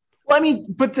 Well, I mean,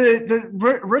 but the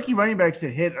rookie running backs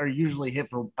that hit are usually hit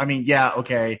for. I mean, yeah,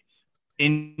 okay,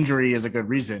 injury is a good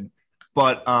reason,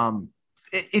 but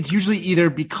it's usually either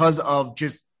because of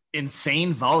just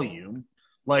insane volume.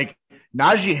 Like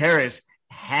Najee Harris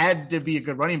had to be a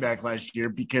good running back last year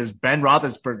because Ben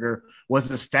Roethlisberger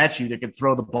was a statue that could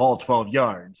throw the ball 12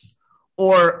 yards.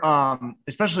 Or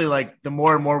especially like the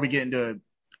more and more we get into,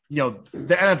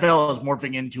 the NFL is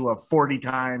morphing into a 40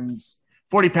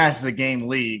 passes a game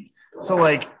league. So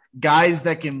like guys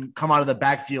that can come out of the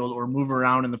backfield or move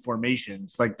around in the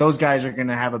formations, like those guys are going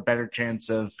to have a better chance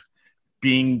of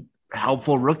being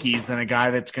helpful rookies than a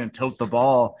guy that's going to tote the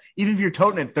ball. Even if you're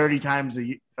toting it 30 times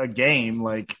a game,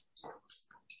 like,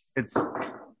 it's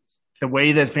the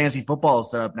way that fantasy football is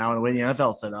set up now and the way the NFL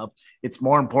is set up. It's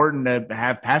more important to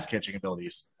have pass catching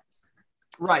abilities.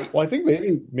 Right. Well, I think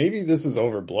maybe this is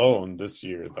overblown this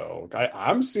year, though.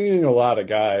 I'm seeing a lot of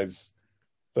guys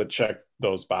that check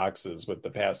those boxes with the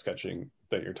pass catching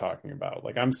that you're talking about.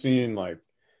 Like I'm seeing like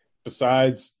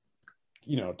besides,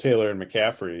 Taylor and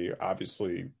McCaffrey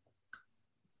obviously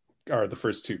are the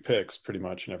first two picks pretty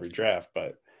much in every draft,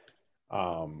 but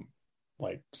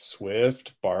like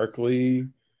Swift, Barkley,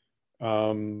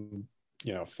 Fournette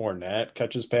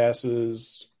catches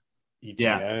passes,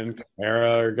 ETN,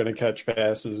 Kamara are going to catch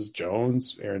passes,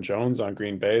 Aaron Jones on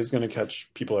Green Bay is going to catch.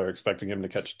 People are expecting him to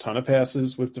catch a ton of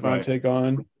passes with Devontae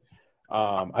gone.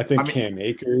 I think Cam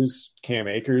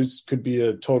Akers could be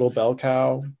a total bell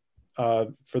cow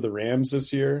for the Rams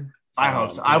this year. I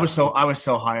hope so. I was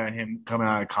so high on him coming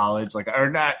out of college, like, or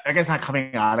not, I guess not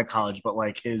coming out of college, but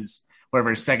like his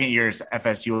second year at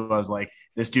FSU was like,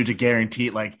 this dude's a guarantee.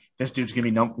 Like this dude's going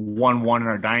to be 1-1 in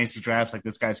our dynasty drafts. Like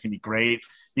this guy's going to be great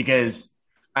because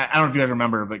I don't know if you guys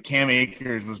remember, but Cam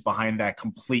Akers was behind that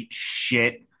complete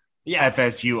shit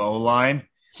FSU O-line.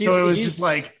 So it was just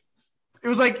like,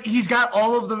 he's got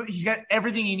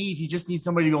everything he needs. He just needs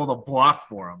somebody to be able to block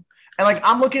for him. And like,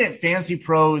 I'm looking at Fantasy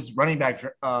Pros running back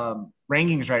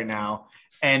rankings right now,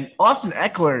 and Austin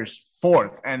Eckler's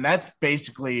 4th, and that's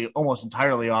basically almost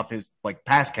entirely off his like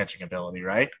pass catching ability,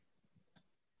 right?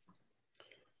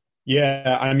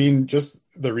 Yeah, I mean, just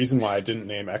the reason why I didn't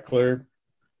name Eckler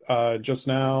just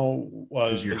now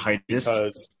was your heightest.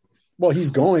 Because, well,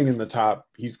 he's going in the top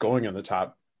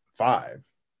 5,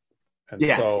 and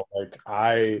so like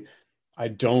I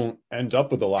don't end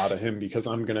up with a lot of him because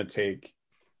I'm gonna take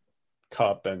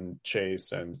Kupp and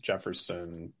Chase and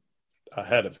Jefferson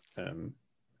ahead of him,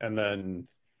 and then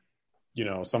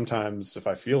sometimes if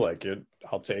I feel like it,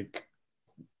 I'll take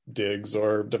Diggs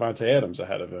or Devontae Adams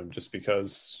ahead of him just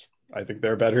because I think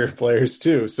they're better players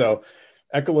too. So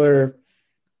Eckler,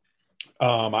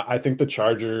 I think the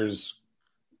Chargers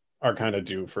are kind of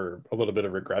due for a little bit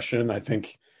of regression. I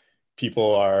think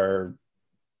people are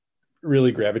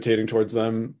really gravitating towards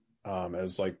them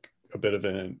as like a bit of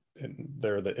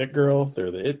they're the it girl,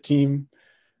 they're the it team.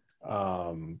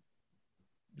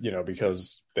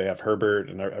 Because they have Herbert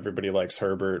and everybody likes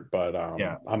Herbert, but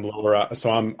I'm lower.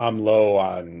 So I'm low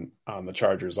on the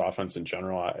Chargers offense in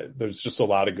general. There's just a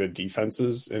lot of good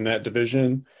defenses in that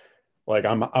division. Like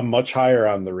I'm much higher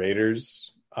on the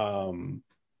Raiders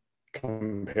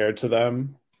compared to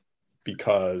them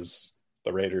because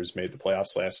the Raiders made the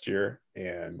playoffs last year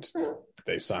and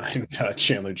they signed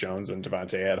Chandler Jones and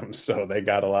Devontae Adams, so they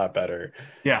got a lot better.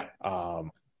 Yeah.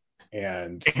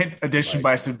 And addition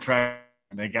by subtraction,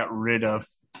 they got rid of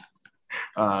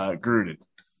Gruden.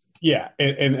 Yeah,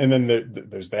 and then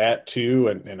there's that too,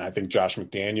 and I think Josh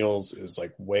McDaniels is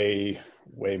like way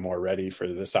more ready for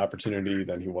this opportunity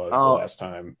than he was the last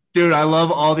time. Dude, I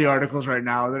love all the articles right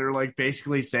now that are like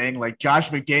basically saying like Josh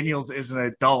McDaniels is an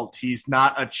adult. He's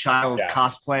not a child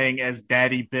cosplaying as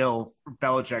Daddy Bill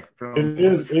Belichick from It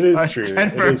is true.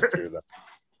 Denver. It is true though.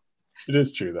 It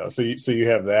is true though. So you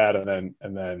have that, and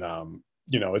then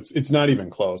it's not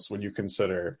even close when you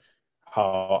consider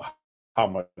how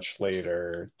much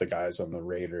later the guys on the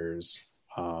Raiders,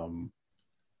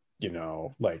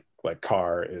 like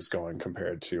Carr is going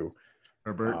compared to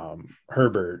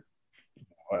Herbert.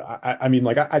 I mean,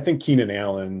 like, I think Keenan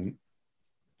Allen,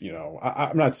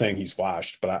 I'm not saying he's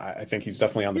washed, but I think he's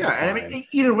definitely on the decline. I mean,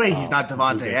 either way, he's not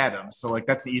Devontae Adams. So like,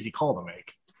 that's the easy call to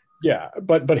make. Yeah.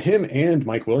 But him and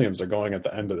Mike Williams are going at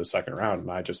the end of the second round.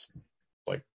 And I just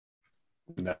like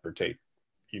never take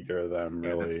either of them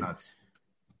really. That's nuts.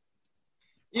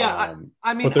 Yeah,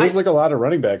 I mean, but there's like a lot of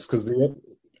running backs because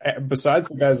besides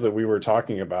the guys that we were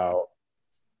talking about,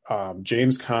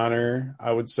 James Conner,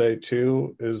 I would say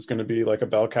too, is going to be like a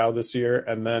bell cow this year.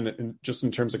 And then just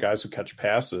in terms of guys who catch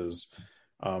passes,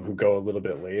 who go a little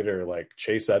bit later, like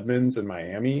Chase Edmonds in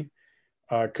Miami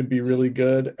could be really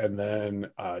good. And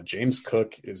then James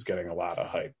Cook is getting a lot of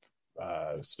hype,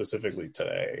 specifically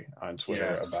today on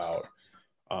Twitter about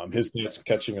his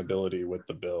catching ability with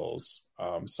the Bills.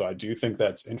 So I do think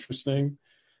that's interesting.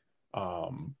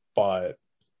 But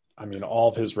I mean, all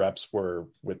of his reps were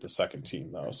with the second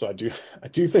team though. So I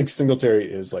do think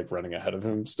Singletary is like running ahead of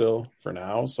him still for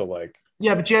now. So like,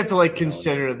 yeah, but you have to like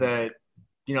consider that,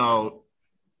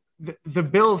 the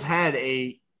Bills had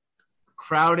a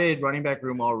crowded running back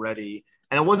room already.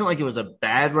 And it wasn't like it was a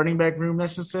bad running back room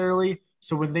necessarily.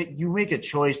 So when you make a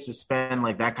choice to spend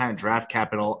like that kind of draft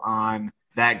capital on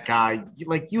that guy,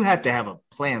 like you have to have a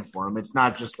plan for him. It's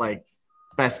not just like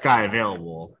best guy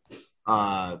available.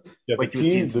 Like the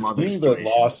team that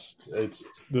lost, it's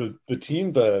the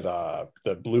team that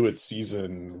blew its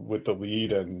season with the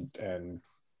lead and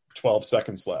 12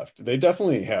 seconds left. They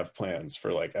definitely have plans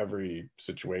for like every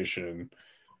situation.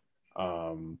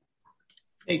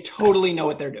 They totally know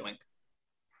what they're doing.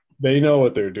 They know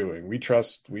what they're doing. We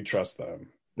trust them.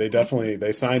 They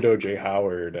signed OJ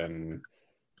Howard and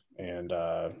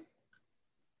are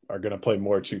going to play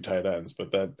more two tight ends,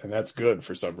 but that's good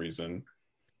for some reason.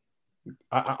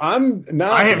 I'm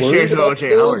not. I have shares of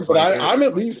OJ Howard, but I'm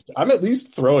at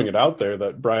least throwing it out there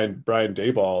that Brian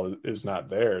Daboll is not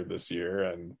there this year,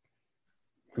 and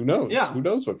who knows? Yeah. Who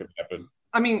knows what could happen?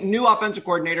 I mean, new offensive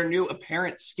coordinator, new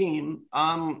apparent scheme.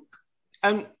 And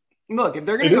look, if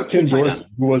they're going to go Ken Dorsey,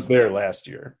 who was there last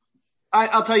year.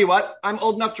 I'll tell you what. I'm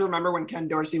old enough to remember when Ken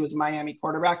Dorsey was a Miami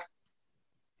quarterback.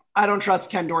 I don't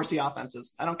trust Ken Dorsey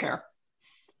offenses. I don't care.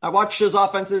 I watched his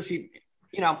offenses. He's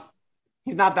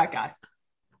not that guy.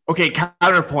 Okay,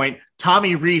 counterpoint.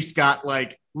 Tommy Rees got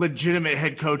like legitimate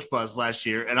head coach buzz last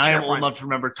year, and I am old enough to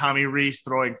remember Tommy Rees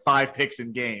throwing 5 picks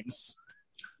in games.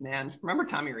 Man, remember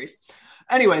Tommy Rees.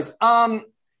 Anyways,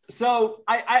 so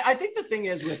I think the thing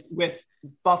is with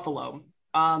Buffalo,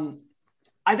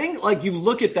 I think like you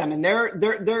look at them and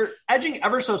they're edging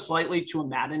ever so slightly to a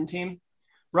Madden team,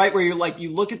 right? Where you're like,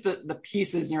 you look at the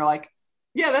pieces and you're like,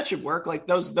 yeah, that should work. Like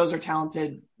those are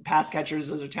talented pass catchers.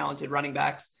 Those are talented running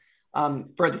backs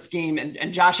for the scheme.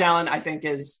 And Josh Allen, I think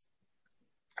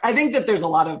that there's a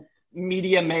lot of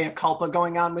media mea culpa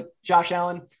going on with Josh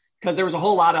Allen because there was a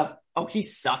whole lot of, oh, he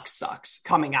sucks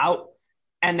coming out.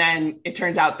 And then it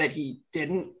turns out that he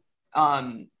didn't.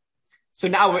 So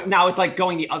now it's like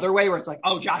going the other way where it's like,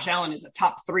 oh, Josh Allen is a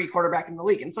top 3 quarterback in the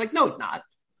league. And it's like, no, he's not.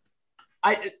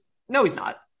 No, he's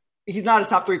not. He's not a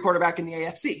top 3 quarterback in the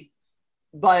AFC.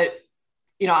 But,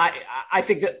 I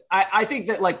think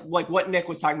that like what Nick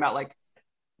was talking about, like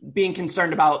being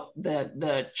concerned about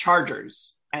the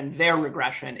Chargers and their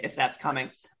regression, if that's coming,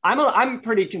 I'm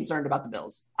pretty concerned about the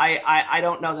Bills. I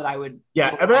don't know that I would.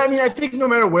 Yeah. But I mean, I think no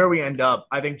matter where we end up,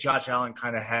 I think Josh Allen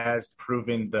kind of has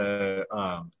proven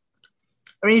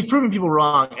he's proven people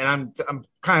wrong. And I'm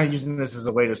kind of using this as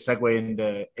a way to segue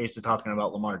into Asa talking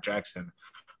about Lamar Jackson,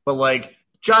 but like,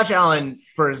 Josh Allen,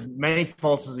 for as many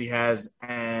faults as he has,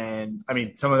 and I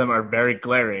mean, some of them are very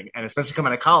glaring, and especially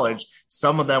coming out of college,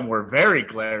 some of them were very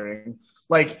glaring.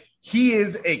 Like, he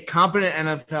is a competent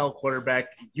NFL quarterback.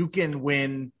 You can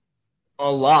win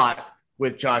a lot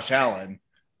with Josh Allen.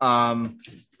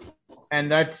 And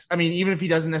that's, I mean, even if he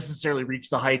doesn't necessarily reach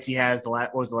the heights he has the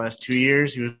last 2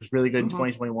 years, he was really good in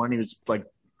 2021. He was like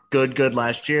good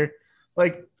last year.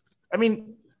 Like, I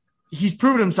mean, he's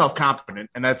proven himself competent,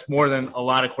 and that's more than a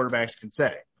lot of quarterbacks can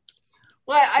say.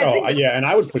 Well, and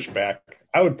I would push back.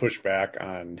 I would push back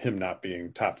on him not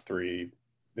being top 3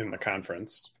 in the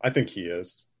conference. I think he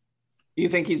is. You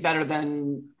think he's better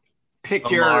than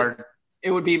Lamar? It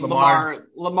would be Lamar.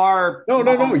 No.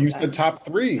 Mahomes, You said top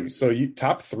 3. So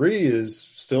top 3 is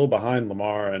still behind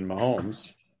Lamar and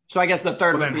Mahomes. So I guess the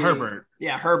third would be Herbert.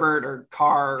 Yeah, Herbert or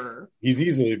Carr. He's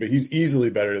easily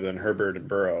better than Herbert and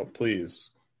Burrow. Please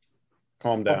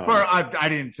calm down. Well, I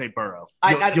didn't say Burrow.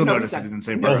 You'll notice I didn't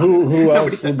say Burrow. Well, who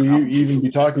else would we even be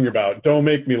talking about? Don't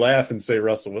make me laugh and say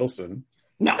Russell Wilson.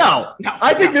 No.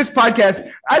 I think this podcast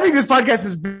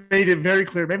has made it very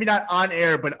clear, maybe not on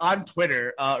air, but on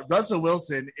Twitter, Russell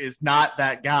Wilson is not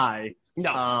that guy.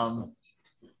 No.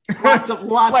 Lots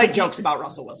of jokes about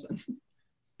Russell Wilson.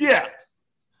 Yeah.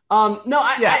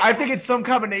 I think it's some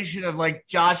combination of like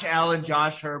Josh Allen,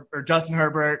 Justin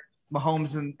Herbert,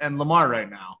 Mahomes, and Lamar right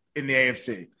now in the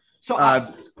AFC. So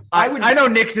I know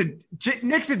Nick's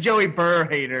a Joey Burr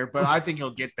hater, but I think he'll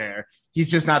get there.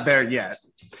 He's just not there yet.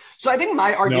 So I think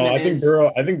my argument is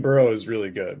I think Burrow is really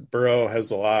good. Burrow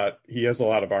has a lot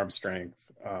of arm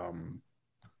strength.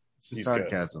 He's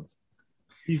sarcasm. Good.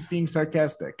 He's being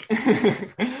sarcastic.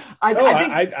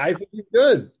 I think he's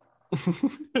good.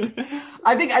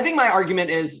 I think my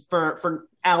argument is for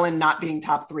Allen not being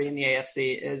top 3 in the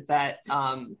AFC is that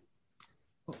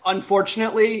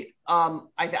unfortunately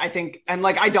I think, and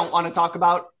like I don't want to talk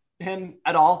about him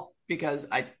at all because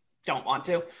I don't want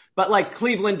to, but like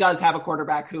Cleveland does have a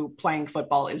quarterback who playing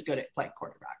football is good at playing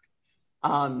quarterback.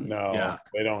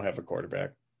 They don't have a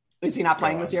quarterback. Is he not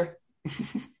playing this year?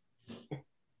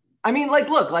 I mean, like,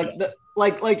 look,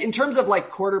 like in terms of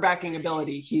like quarterbacking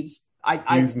ability, he's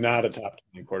not a top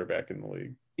 20 quarterback in the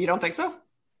league. You don't think so?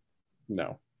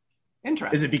 No.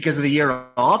 Interesting. Is it because of the year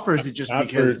off, or is it just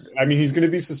because? He's going to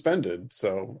be suspended,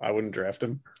 so I wouldn't draft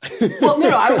him. Well, no,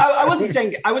 I wasn't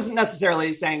saying. I wasn't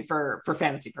necessarily saying for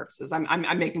fantasy purposes.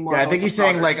 I'm making more. Yeah, I think he's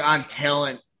saying like on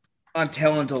talent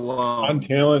alone. On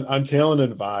talent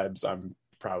and vibes, I'm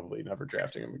probably never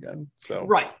drafting him again. So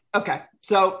right, okay,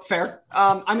 so fair.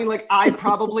 I mean, like I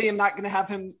probably am not going to have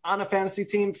him on a fantasy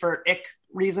team for ick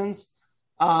reasons.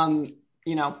 But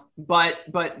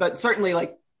certainly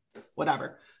like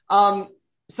whatever.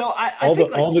 So I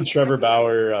think all the Trevor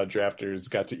Bauer drafters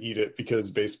got to eat it because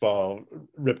baseball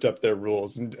ripped up their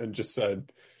rules and just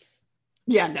said,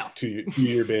 yeah, no,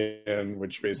 2-year ban,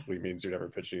 which basically means you're never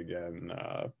pitching again.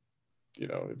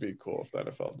 It'd be cool if the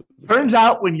NFL did this. Turns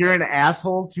out when you're an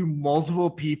asshole to multiple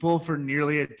people for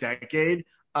nearly a decade,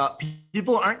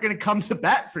 people aren't going to come to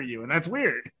bat for you, and that's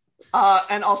weird.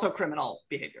 And also criminal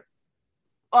behavior,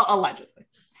 allegedly.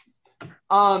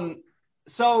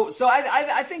 So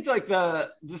I think like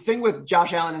the thing with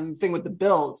Josh Allen and the thing with the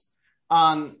Bills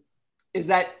is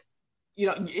that,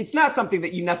 it's not something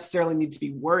that you necessarily need to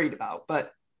be worried about,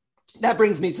 but that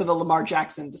brings me to the Lamar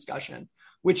Jackson discussion,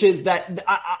 which is that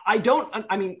I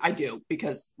do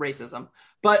because racism,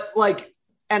 but like,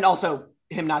 and also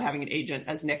him not having an agent,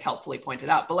 as Nick helpfully pointed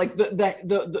out, but like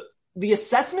the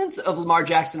assessments of Lamar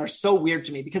Jackson are so weird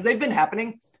to me because they've been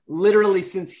happening literally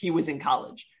since he was in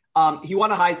college. He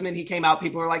won a Heisman. He came out.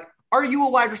 People were like, are you a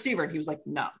wide receiver? And he was like,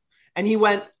 no. And he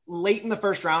went late in the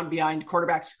first round behind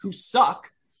quarterbacks who suck.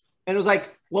 And it was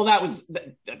like, well, that was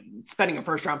spending a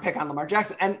first round pick on Lamar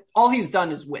Jackson. And all he's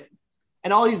done is win.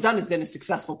 And all he's done is been a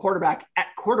successful quarterback at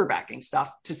quarterbacking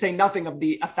stuff, to say nothing of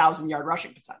the 1,000-yard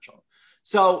rushing potential.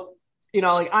 So,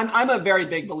 like I'm a very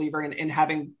big believer in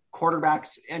having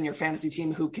quarterbacks in your fantasy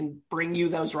team who can bring you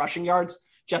those rushing yards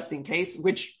just in case,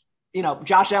 which,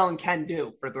 Josh Allen can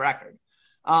do, for the record.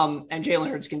 And Jalen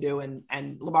Hurts can do,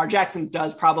 and Lamar Jackson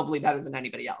does probably better than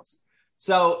anybody else.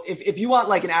 So if you want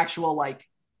like an actual, like,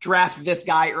 draft this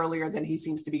guy earlier than he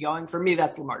seems to be going, for me,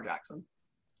 that's Lamar Jackson.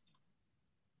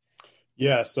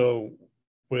 Yeah. So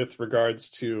with regards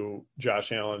to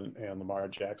Josh Allen and Lamar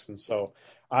Jackson, so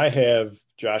I have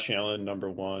Josh Allen number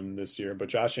 1 this year, but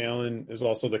Josh Allen is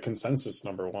also the consensus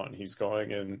number 1. He's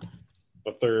going in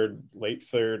the late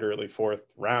third, early 4th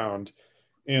round,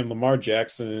 and Lamar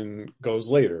Jackson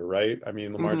goes later, right? I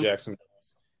mean, Lamar Jackson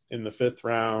goes in the 5th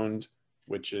round,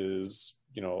 which is,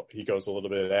 he goes a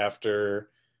little bit after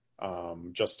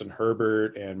Justin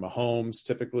Herbert and Mahomes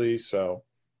typically. So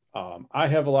I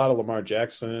have a lot of Lamar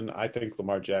Jackson. I think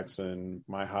Lamar Jackson,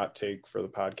 my hot take for the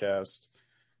podcast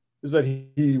is that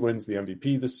he wins the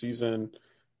MVP this season.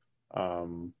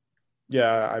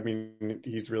 Yeah, I mean,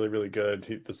 he's really, really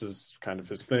good. This is kind of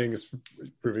his thing, is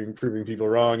proving people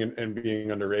wrong and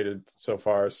being underrated so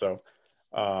far. So,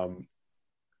 I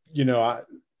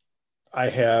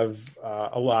have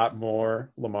a lot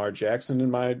more Lamar Jackson in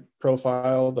my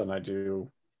profile than I do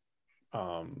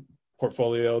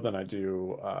portfolio than I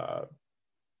do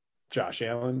Josh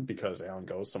Allen, because Allen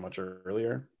goes so much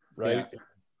earlier, right?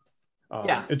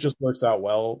 Yeah. It just works out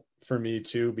well for me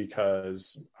too,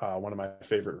 because one of my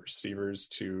favorite receivers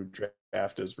to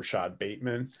draft is Rashad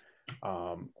Bateman,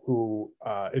 who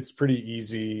it's pretty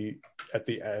easy at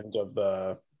the end of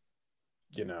the,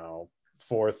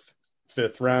 4th,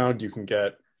 5th round, you can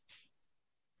get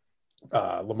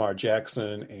Lamar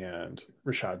Jackson and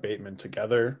Rashad Bateman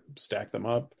together, stack them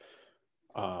up.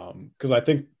 Because I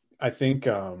think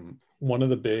one of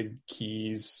the big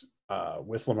keys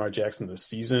with Lamar Jackson this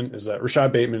season is that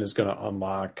Rashad Bateman is going to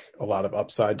unlock a lot of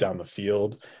upside down the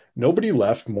field. Nobody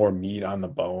left more meat on the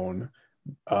bone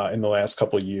in the last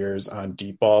couple of years on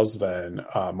deep balls than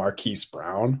Marquise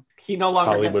Brown. He no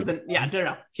longer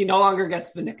He no longer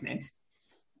gets the nickname.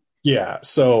 Yeah.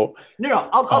 So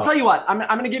I'll tell you what. I'm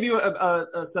going to give you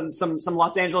some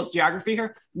Los Angeles geography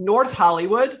here. North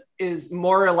Hollywood is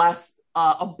more or less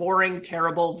a boring,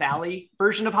 terrible valley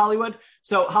version of Hollywood.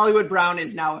 So Hollywood Brown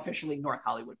is now officially North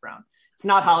Hollywood Brown. It's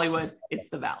not Hollywood, it's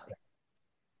the valley.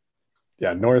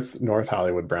 Yeah, North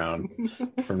Hollywood Brown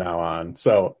from now on.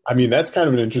 So, I mean, that's kind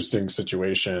of an interesting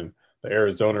situation, the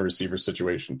Arizona receiver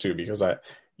situation too, because on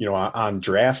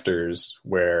drafters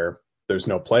where there's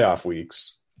no playoff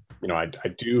weeks, I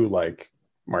do like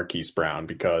Marquise Brown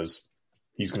because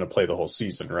he's going to play the whole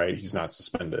season, right? He's not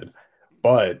suspended.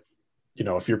 But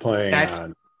if you're playing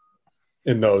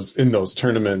in those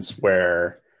tournaments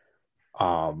where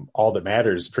all that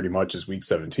matters pretty much is week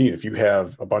 17, if you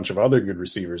have a bunch of other good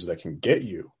receivers that can get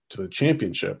you to the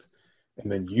championship,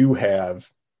 and then you have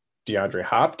DeAndre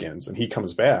Hopkins and he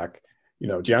comes back,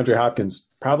 DeAndre Hopkins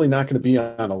probably not going to be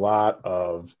on a lot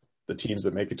of the teams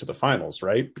that make it to the finals,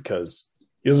 right? Because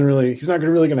he's not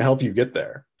really going to help you get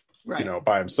there, right,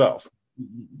 by himself.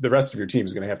 The rest of your team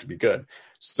is going to have to be good.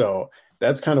 So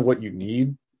that's kind of what you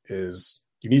need, is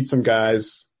you need some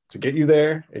guys to get you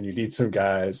there, and you need some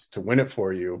guys to win it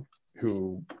for you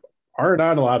who aren't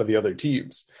on a lot of the other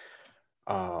teams,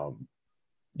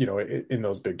 in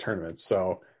those big tournaments.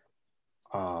 So,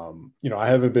 I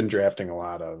haven't been drafting a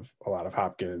lot of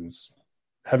Hopkins,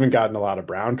 haven't gotten a lot of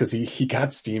Brown because he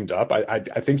got steamed up. I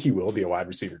think he will be a wide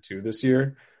receiver too this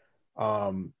year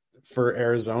for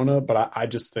Arizona, but I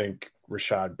just think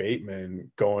Rashad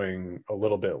Bateman going a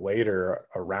little bit later,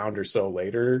 a round or so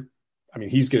later, I mean,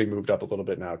 he's getting moved up a little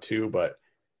bit now too, but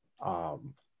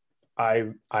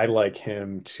I like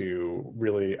him to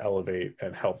really elevate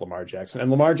and help Lamar Jackson.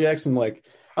 And Lamar Jackson,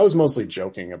 I was mostly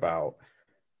joking about,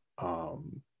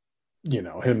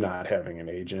 him not having an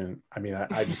agent. I mean,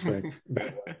 I just think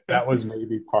that was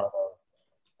maybe part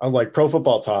of, Pro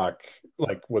Football Talk,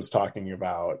 was talking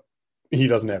about he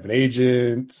doesn't have an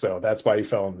agent, so that's why he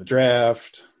fell in the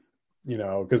draft.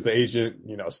 Because the agent,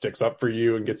 sticks up for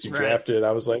you and gets you drafted.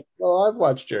 I was like, well, I've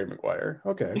watched Jerry Maguire.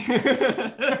 Okay.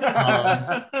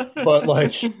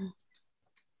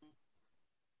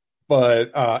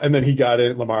 And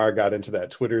then Lamar got into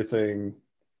that Twitter thing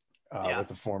with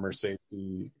the former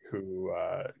safety who,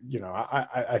 I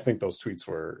think those tweets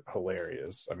were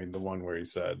hilarious. I mean, the one where he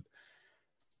said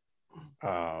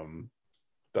that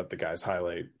the guy's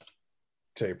highlight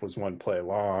tape was one play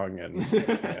long and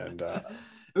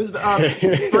it was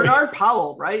Bernard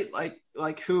Powell, right?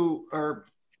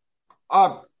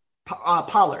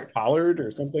 Pollard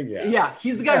or something. Yeah.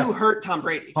 He's the guy who hurt Tom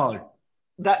Brady. Pollard.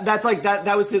 That's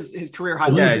that was his career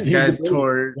highlight. Yeah, he's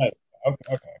tore. Right.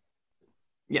 Okay.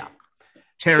 Yeah.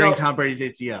 Tearing Tom Brady's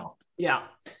ACL. Yeah.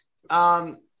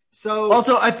 So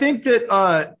also, I think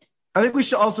we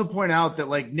should also point out that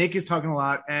Nick is talking a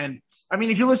lot, and I mean,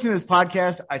 if you're listening to this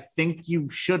podcast, I think you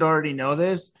should already know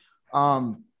this.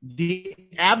 The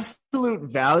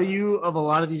absolute value of a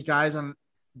lot of these guys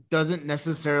doesn't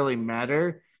necessarily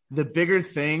matter. The bigger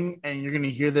thing, and you're going to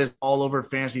hear this all over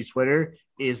fantasy Twitter,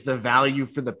 is the value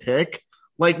for the pick.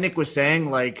 Like Nick was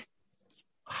saying,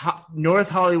 North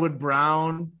Hollywood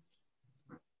Brown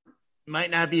might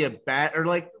not be a bad, or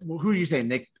who are you saying,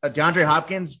 Nick? DeAndre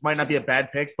Hopkins might not be a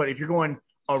bad pick, but if you're going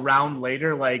around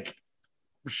later,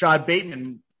 Rashad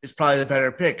Bateman is probably the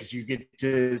better pick because you get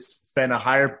to spend a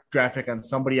higher draft pick on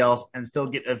somebody else and still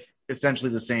get essentially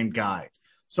the same guy.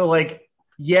 So,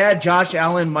 Josh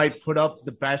Allen might put up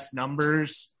the best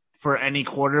numbers for any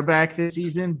quarterback this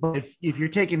season, but if you're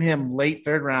taking him late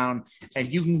 3rd round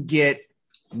and you can get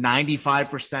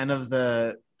 95% of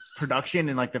the production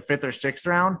in the 5th or 6th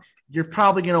round, you're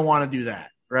probably going to want to do that,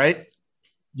 right?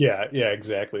 Yeah,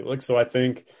 exactly. Like, so I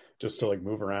think just to like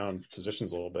move around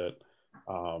positions a little bit,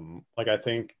 like I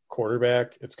think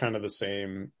quarterback, it's kind of the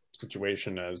same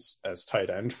situation as tight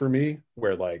end for me,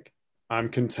 where like I'm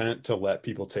content to let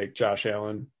people take Josh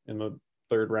Allen in the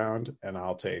 3rd round, and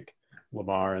I'll take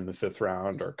Lamar in the 5th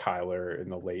round or Kyler in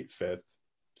the late 5th,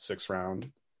 6th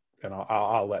round, and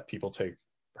I'll let people take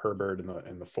Herbert in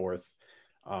the 4th,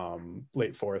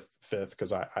 late 4th, 5th,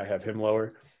 because I have him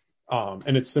lower.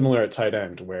 And it's similar at tight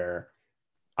end, where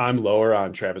I'm lower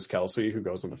on Travis Kelce, who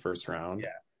goes in the 1st round. Yeah.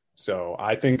 So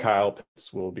I think Kyle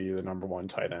Pitts will be the number 1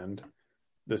 tight end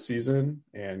this season,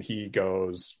 and he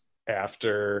goes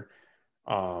after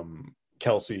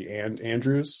Kelce and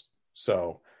Andrews.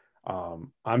 So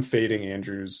I'm fading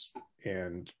Andrews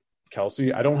and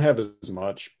Kelce. I don't have as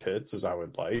much Pitts as I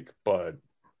would like, but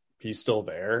he's still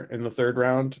there in the 3rd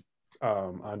round.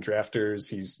 On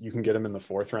drafters, you can get him in the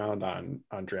 4th round on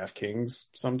DraftKings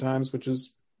sometimes, which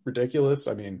is ridiculous.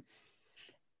 I mean,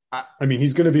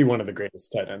 he's going to be one of the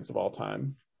greatest tight ends of all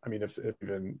time. I mean, if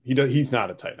even he's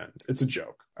not a tight end. It's a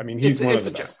joke. I mean, he's one of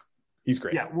the best. He's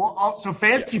great. Yeah. Well, also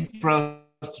Fantasy Pros,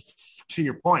 to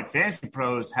your point, Fantasy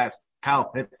Pros has Kyle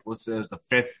Pitts listed as the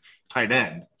 5th tight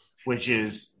end, which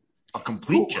is a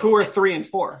complete joke. Who are 3 and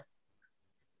 4?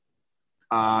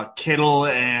 Kittle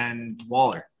and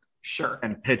Waller. Sure.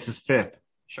 And Pitts is 5th.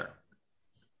 Sure.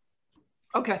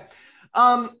 Okay.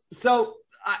 So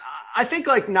I think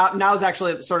like now is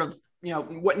actually sort of,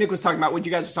 what Nick was talking about, what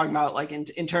you guys were talking about, like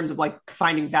in terms of like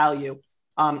finding value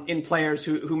in players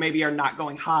who maybe are not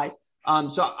going high.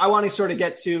 So I want to sort of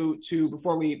get to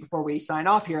before we sign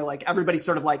off here, like everybody's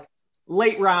sort of like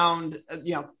late round,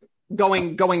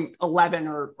 going 11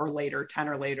 or later, 10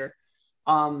 or later,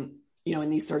 in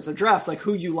these sorts of drafts, like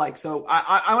who you like. So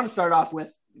I want to start off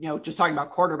with, just talking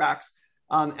about quarterbacks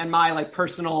and my like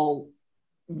personal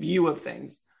view of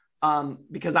things,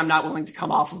 because I'm not willing to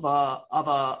come off of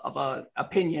a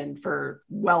opinion for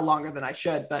well longer than I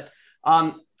should. But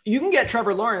you can get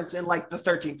Trevor Lawrence in like the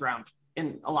 13th round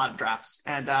in a lot of drafts,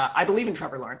 and I believe in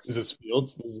Trevor Lawrence. Is this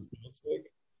Fields? This is Fields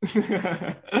pick?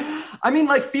 I mean,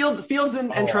 like Fields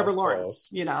and Trevor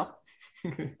Lawrence,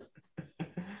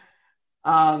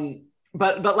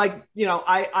 But like,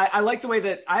 I like the way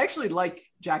that I actually like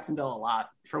Jacksonville a lot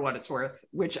for what it's worth,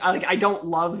 which I don't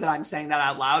love that I'm saying that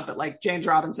out loud, but like James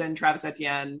Robinson, Travis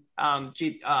Etienne,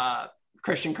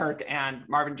 Christian Kirk and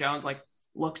Marvin Jones, like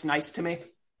looks nice to me.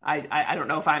 I don't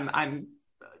know if I'm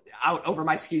out over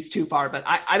my skis too far, but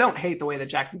I don't hate the way that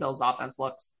Jacksonville's offense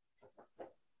looks.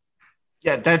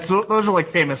 Yeah. Those are like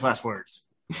famous last words.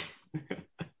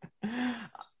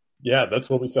 Yeah. That's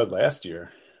what we said last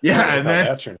year. Yeah. And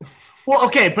then, well,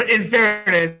 okay, but in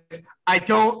fairness, I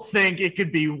don't think it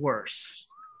could be worse.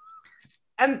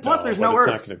 And plus, there's no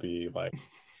Herbs. It's not going to be like.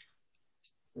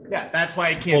 Yeah, that's why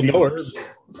it can't be worse.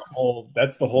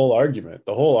 That's the whole argument.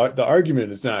 The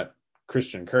argument is not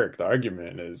Christian Kirk. The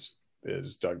argument is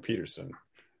Doug Peterson,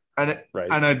 an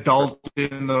adult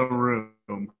in the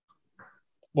room.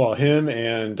 Well, him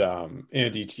and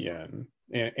Etienne,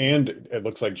 and it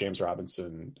looks like James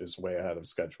Robinson is way ahead of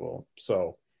schedule.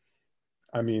 So.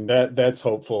 I mean, that's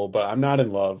hopeful, but I'm not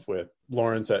in love with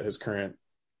Lawrence at his current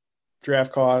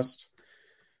draft cost.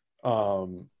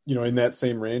 In that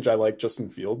same range, I like Justin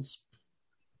Fields.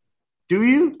 Do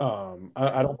you?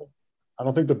 I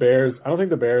don't think the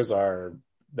Bears are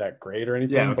that great or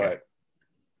anything, yeah, okay. But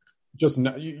just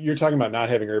you're talking about not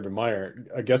having Urban Meyer.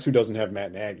 I guess who doesn't have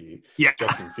Matt Nagy? Yeah,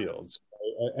 Justin Fields.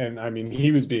 And I mean,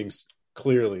 he was being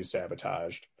clearly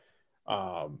sabotaged.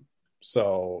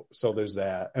 So there's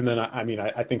that. And then,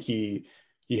 I think he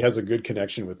has a good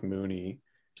connection with Mooney.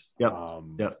 Yep.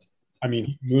 I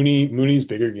mean, Mooney's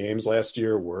bigger games last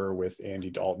year were with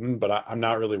Andy Dalton, but I'm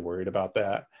not really worried about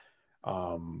that.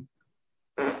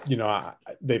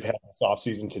 They've had this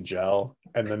offseason to gel.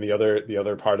 And then the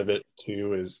other part of it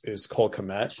too is Cole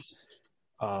Kmet.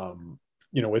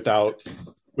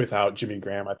 Without Jimmy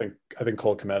Graham, I think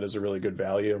Cole Kmet is a really good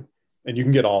value, and you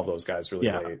can get all of those guys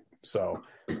really late. So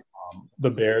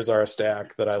the Bears are a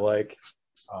stack that I like.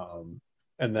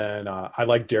 And then I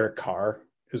like Derek Carr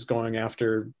is going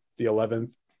after the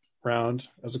 11th round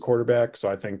as a quarterback. So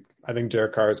I think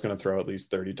Derek Carr is going to throw at least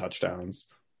 30 touchdowns.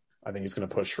 I think he's going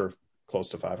to push for close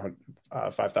to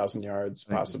 5,000 yards,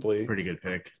 possibly. Pretty good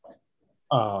pick.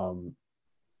 And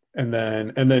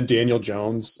then Daniel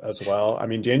Jones as well. I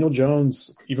mean, Daniel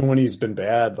Jones, even when he's been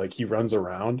bad, like he runs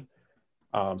around.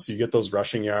 So you get those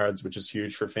rushing yards, which is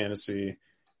huge for fantasy.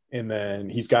 And then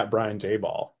he's got Brian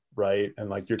Daboll, right? And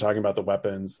like you're talking about the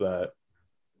weapons that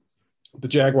the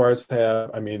Jaguars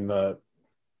have. I mean, the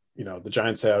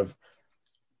Giants have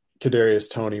Kadarius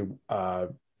Toney,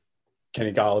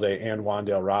 Kenny Golladay, and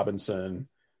Wan'Dale Robinson.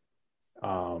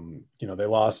 They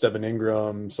lost Evan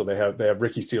Ingram, so they have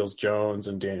Ricky Seals-Jones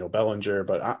and Daniel Bellinger.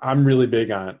 But I'm really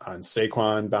big on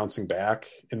Saquon bouncing back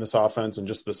in this offense and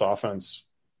just this offense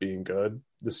being good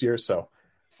this year. So,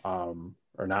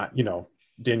 or not,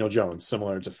 Daniel Jones,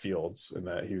 similar to Fields in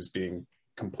that he was being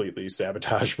completely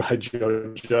sabotaged by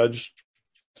Joe Judge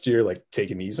last year, like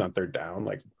taking knees on third down,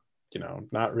 like,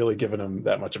 not really giving him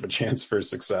that much of a chance for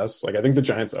success. Like, I think the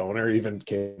Giants owner even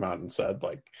came out and said,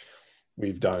 like,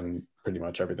 we've done pretty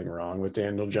much everything wrong with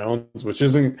Daniel Jones, which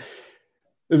isn't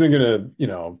going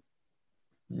to,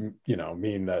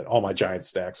 mean that all my Giant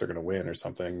stacks are going to win or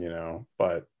something,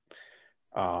 but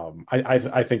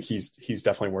I think he's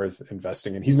definitely worth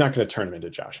investing in. He's not going to turn him into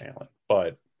Josh Allen,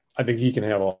 but I think he can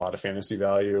have a lot of fantasy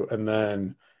value. And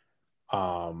then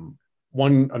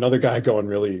another guy going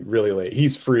really, really late.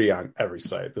 He's free on every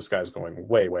site. This guy's going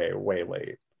way, way, way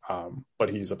late. But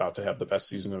he's about to have the best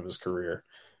season of his career.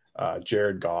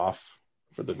 Jared Goff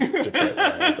for the Detroit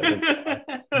Lions.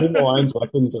 I think the Lions'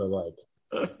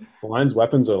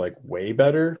 weapons are like way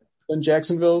better than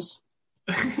Jacksonville's.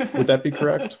 Would that be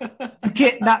correct?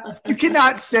 You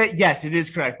cannot say yes, it is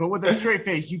correct. But with a straight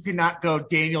face, you cannot go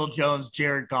Daniel Jones,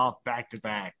 Jared Goff back to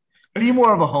back. Be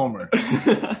more of a homer.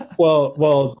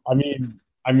 Well, I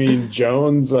mean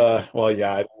Jones. I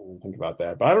didn't even think about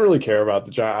that, but I don't really care about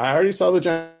the Giants. I already saw the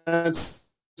Giants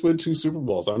win 2 Super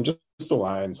Bowls. I'm just a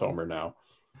Lions homer now.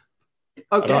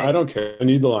 Okay, I don't care. I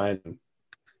need the Lions.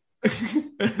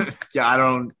 Yeah, I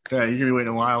don't. You're gonna be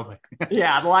waiting a while.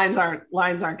 Yeah, the Lions aren't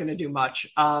going to do much.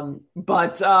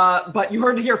 But you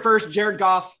heard it here first. Jared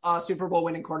Goff, Super Bowl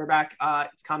winning quarterback.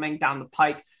 It's coming down the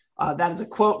pike. That is a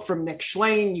quote from Nick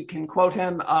Schlane. You can quote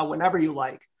him whenever you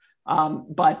like.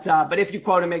 But if you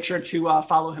quote him, make sure to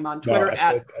follow him on Twitter. I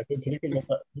said take him at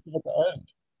the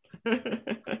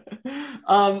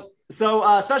end.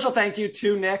 So special thank you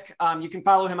to Nick. You can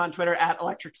follow him on Twitter at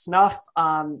Electric Snuff.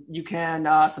 You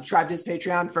can subscribe to his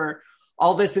Patreon for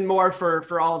all this and more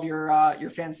for all of your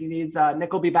fantasy needs.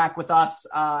 Nick will be back with us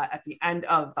at the end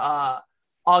of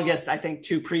August, I think,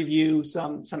 to preview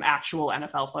some actual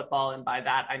NFL football. And by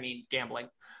that, I mean gambling,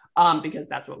 because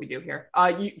that's what we do here.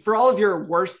 For all of your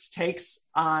worst takes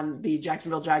on the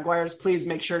Jacksonville Jaguars, please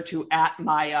make sure to at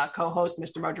my co-host,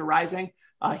 Mr. Mojo Rising.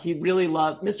 He really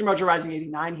loved Mr. Mojo Rising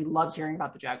 89. He loves hearing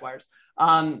about the Jaguars.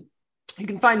 You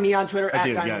can find me on Twitter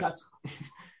at Diamonds.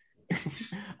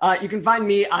 You can find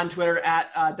me on Twitter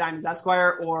at Diamonds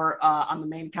Esquire or on the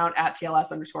main account at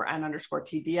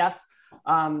TLS_N_TDS.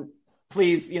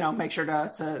 Please, make sure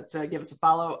to give us a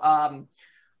follow.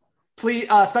 Please,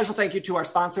 special thank you to our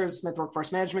sponsors, Smith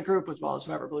Workforce Management Group, as well as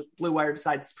whoever Blue Wire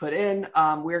decides to put in.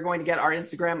 We're going to get our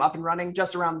Instagram up and running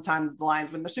just around the time the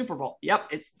Lions win the Super Bowl. Yep,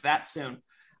 it's that soon.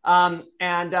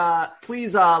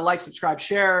 Please like, subscribe,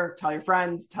 share, tell your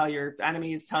friends, tell your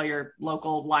enemies, tell your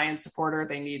local Lions supporter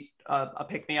they need a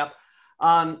pick-me-up.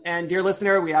 And dear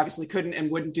listener, we obviously couldn't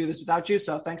and wouldn't do this without you.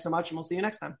 So thanks so much, and we'll see you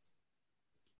next time.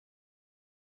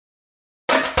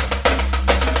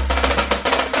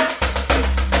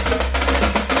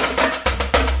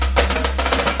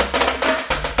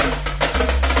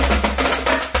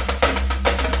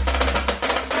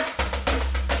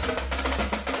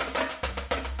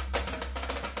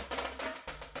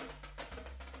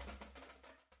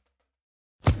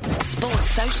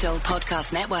 Social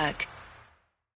Podcast Network.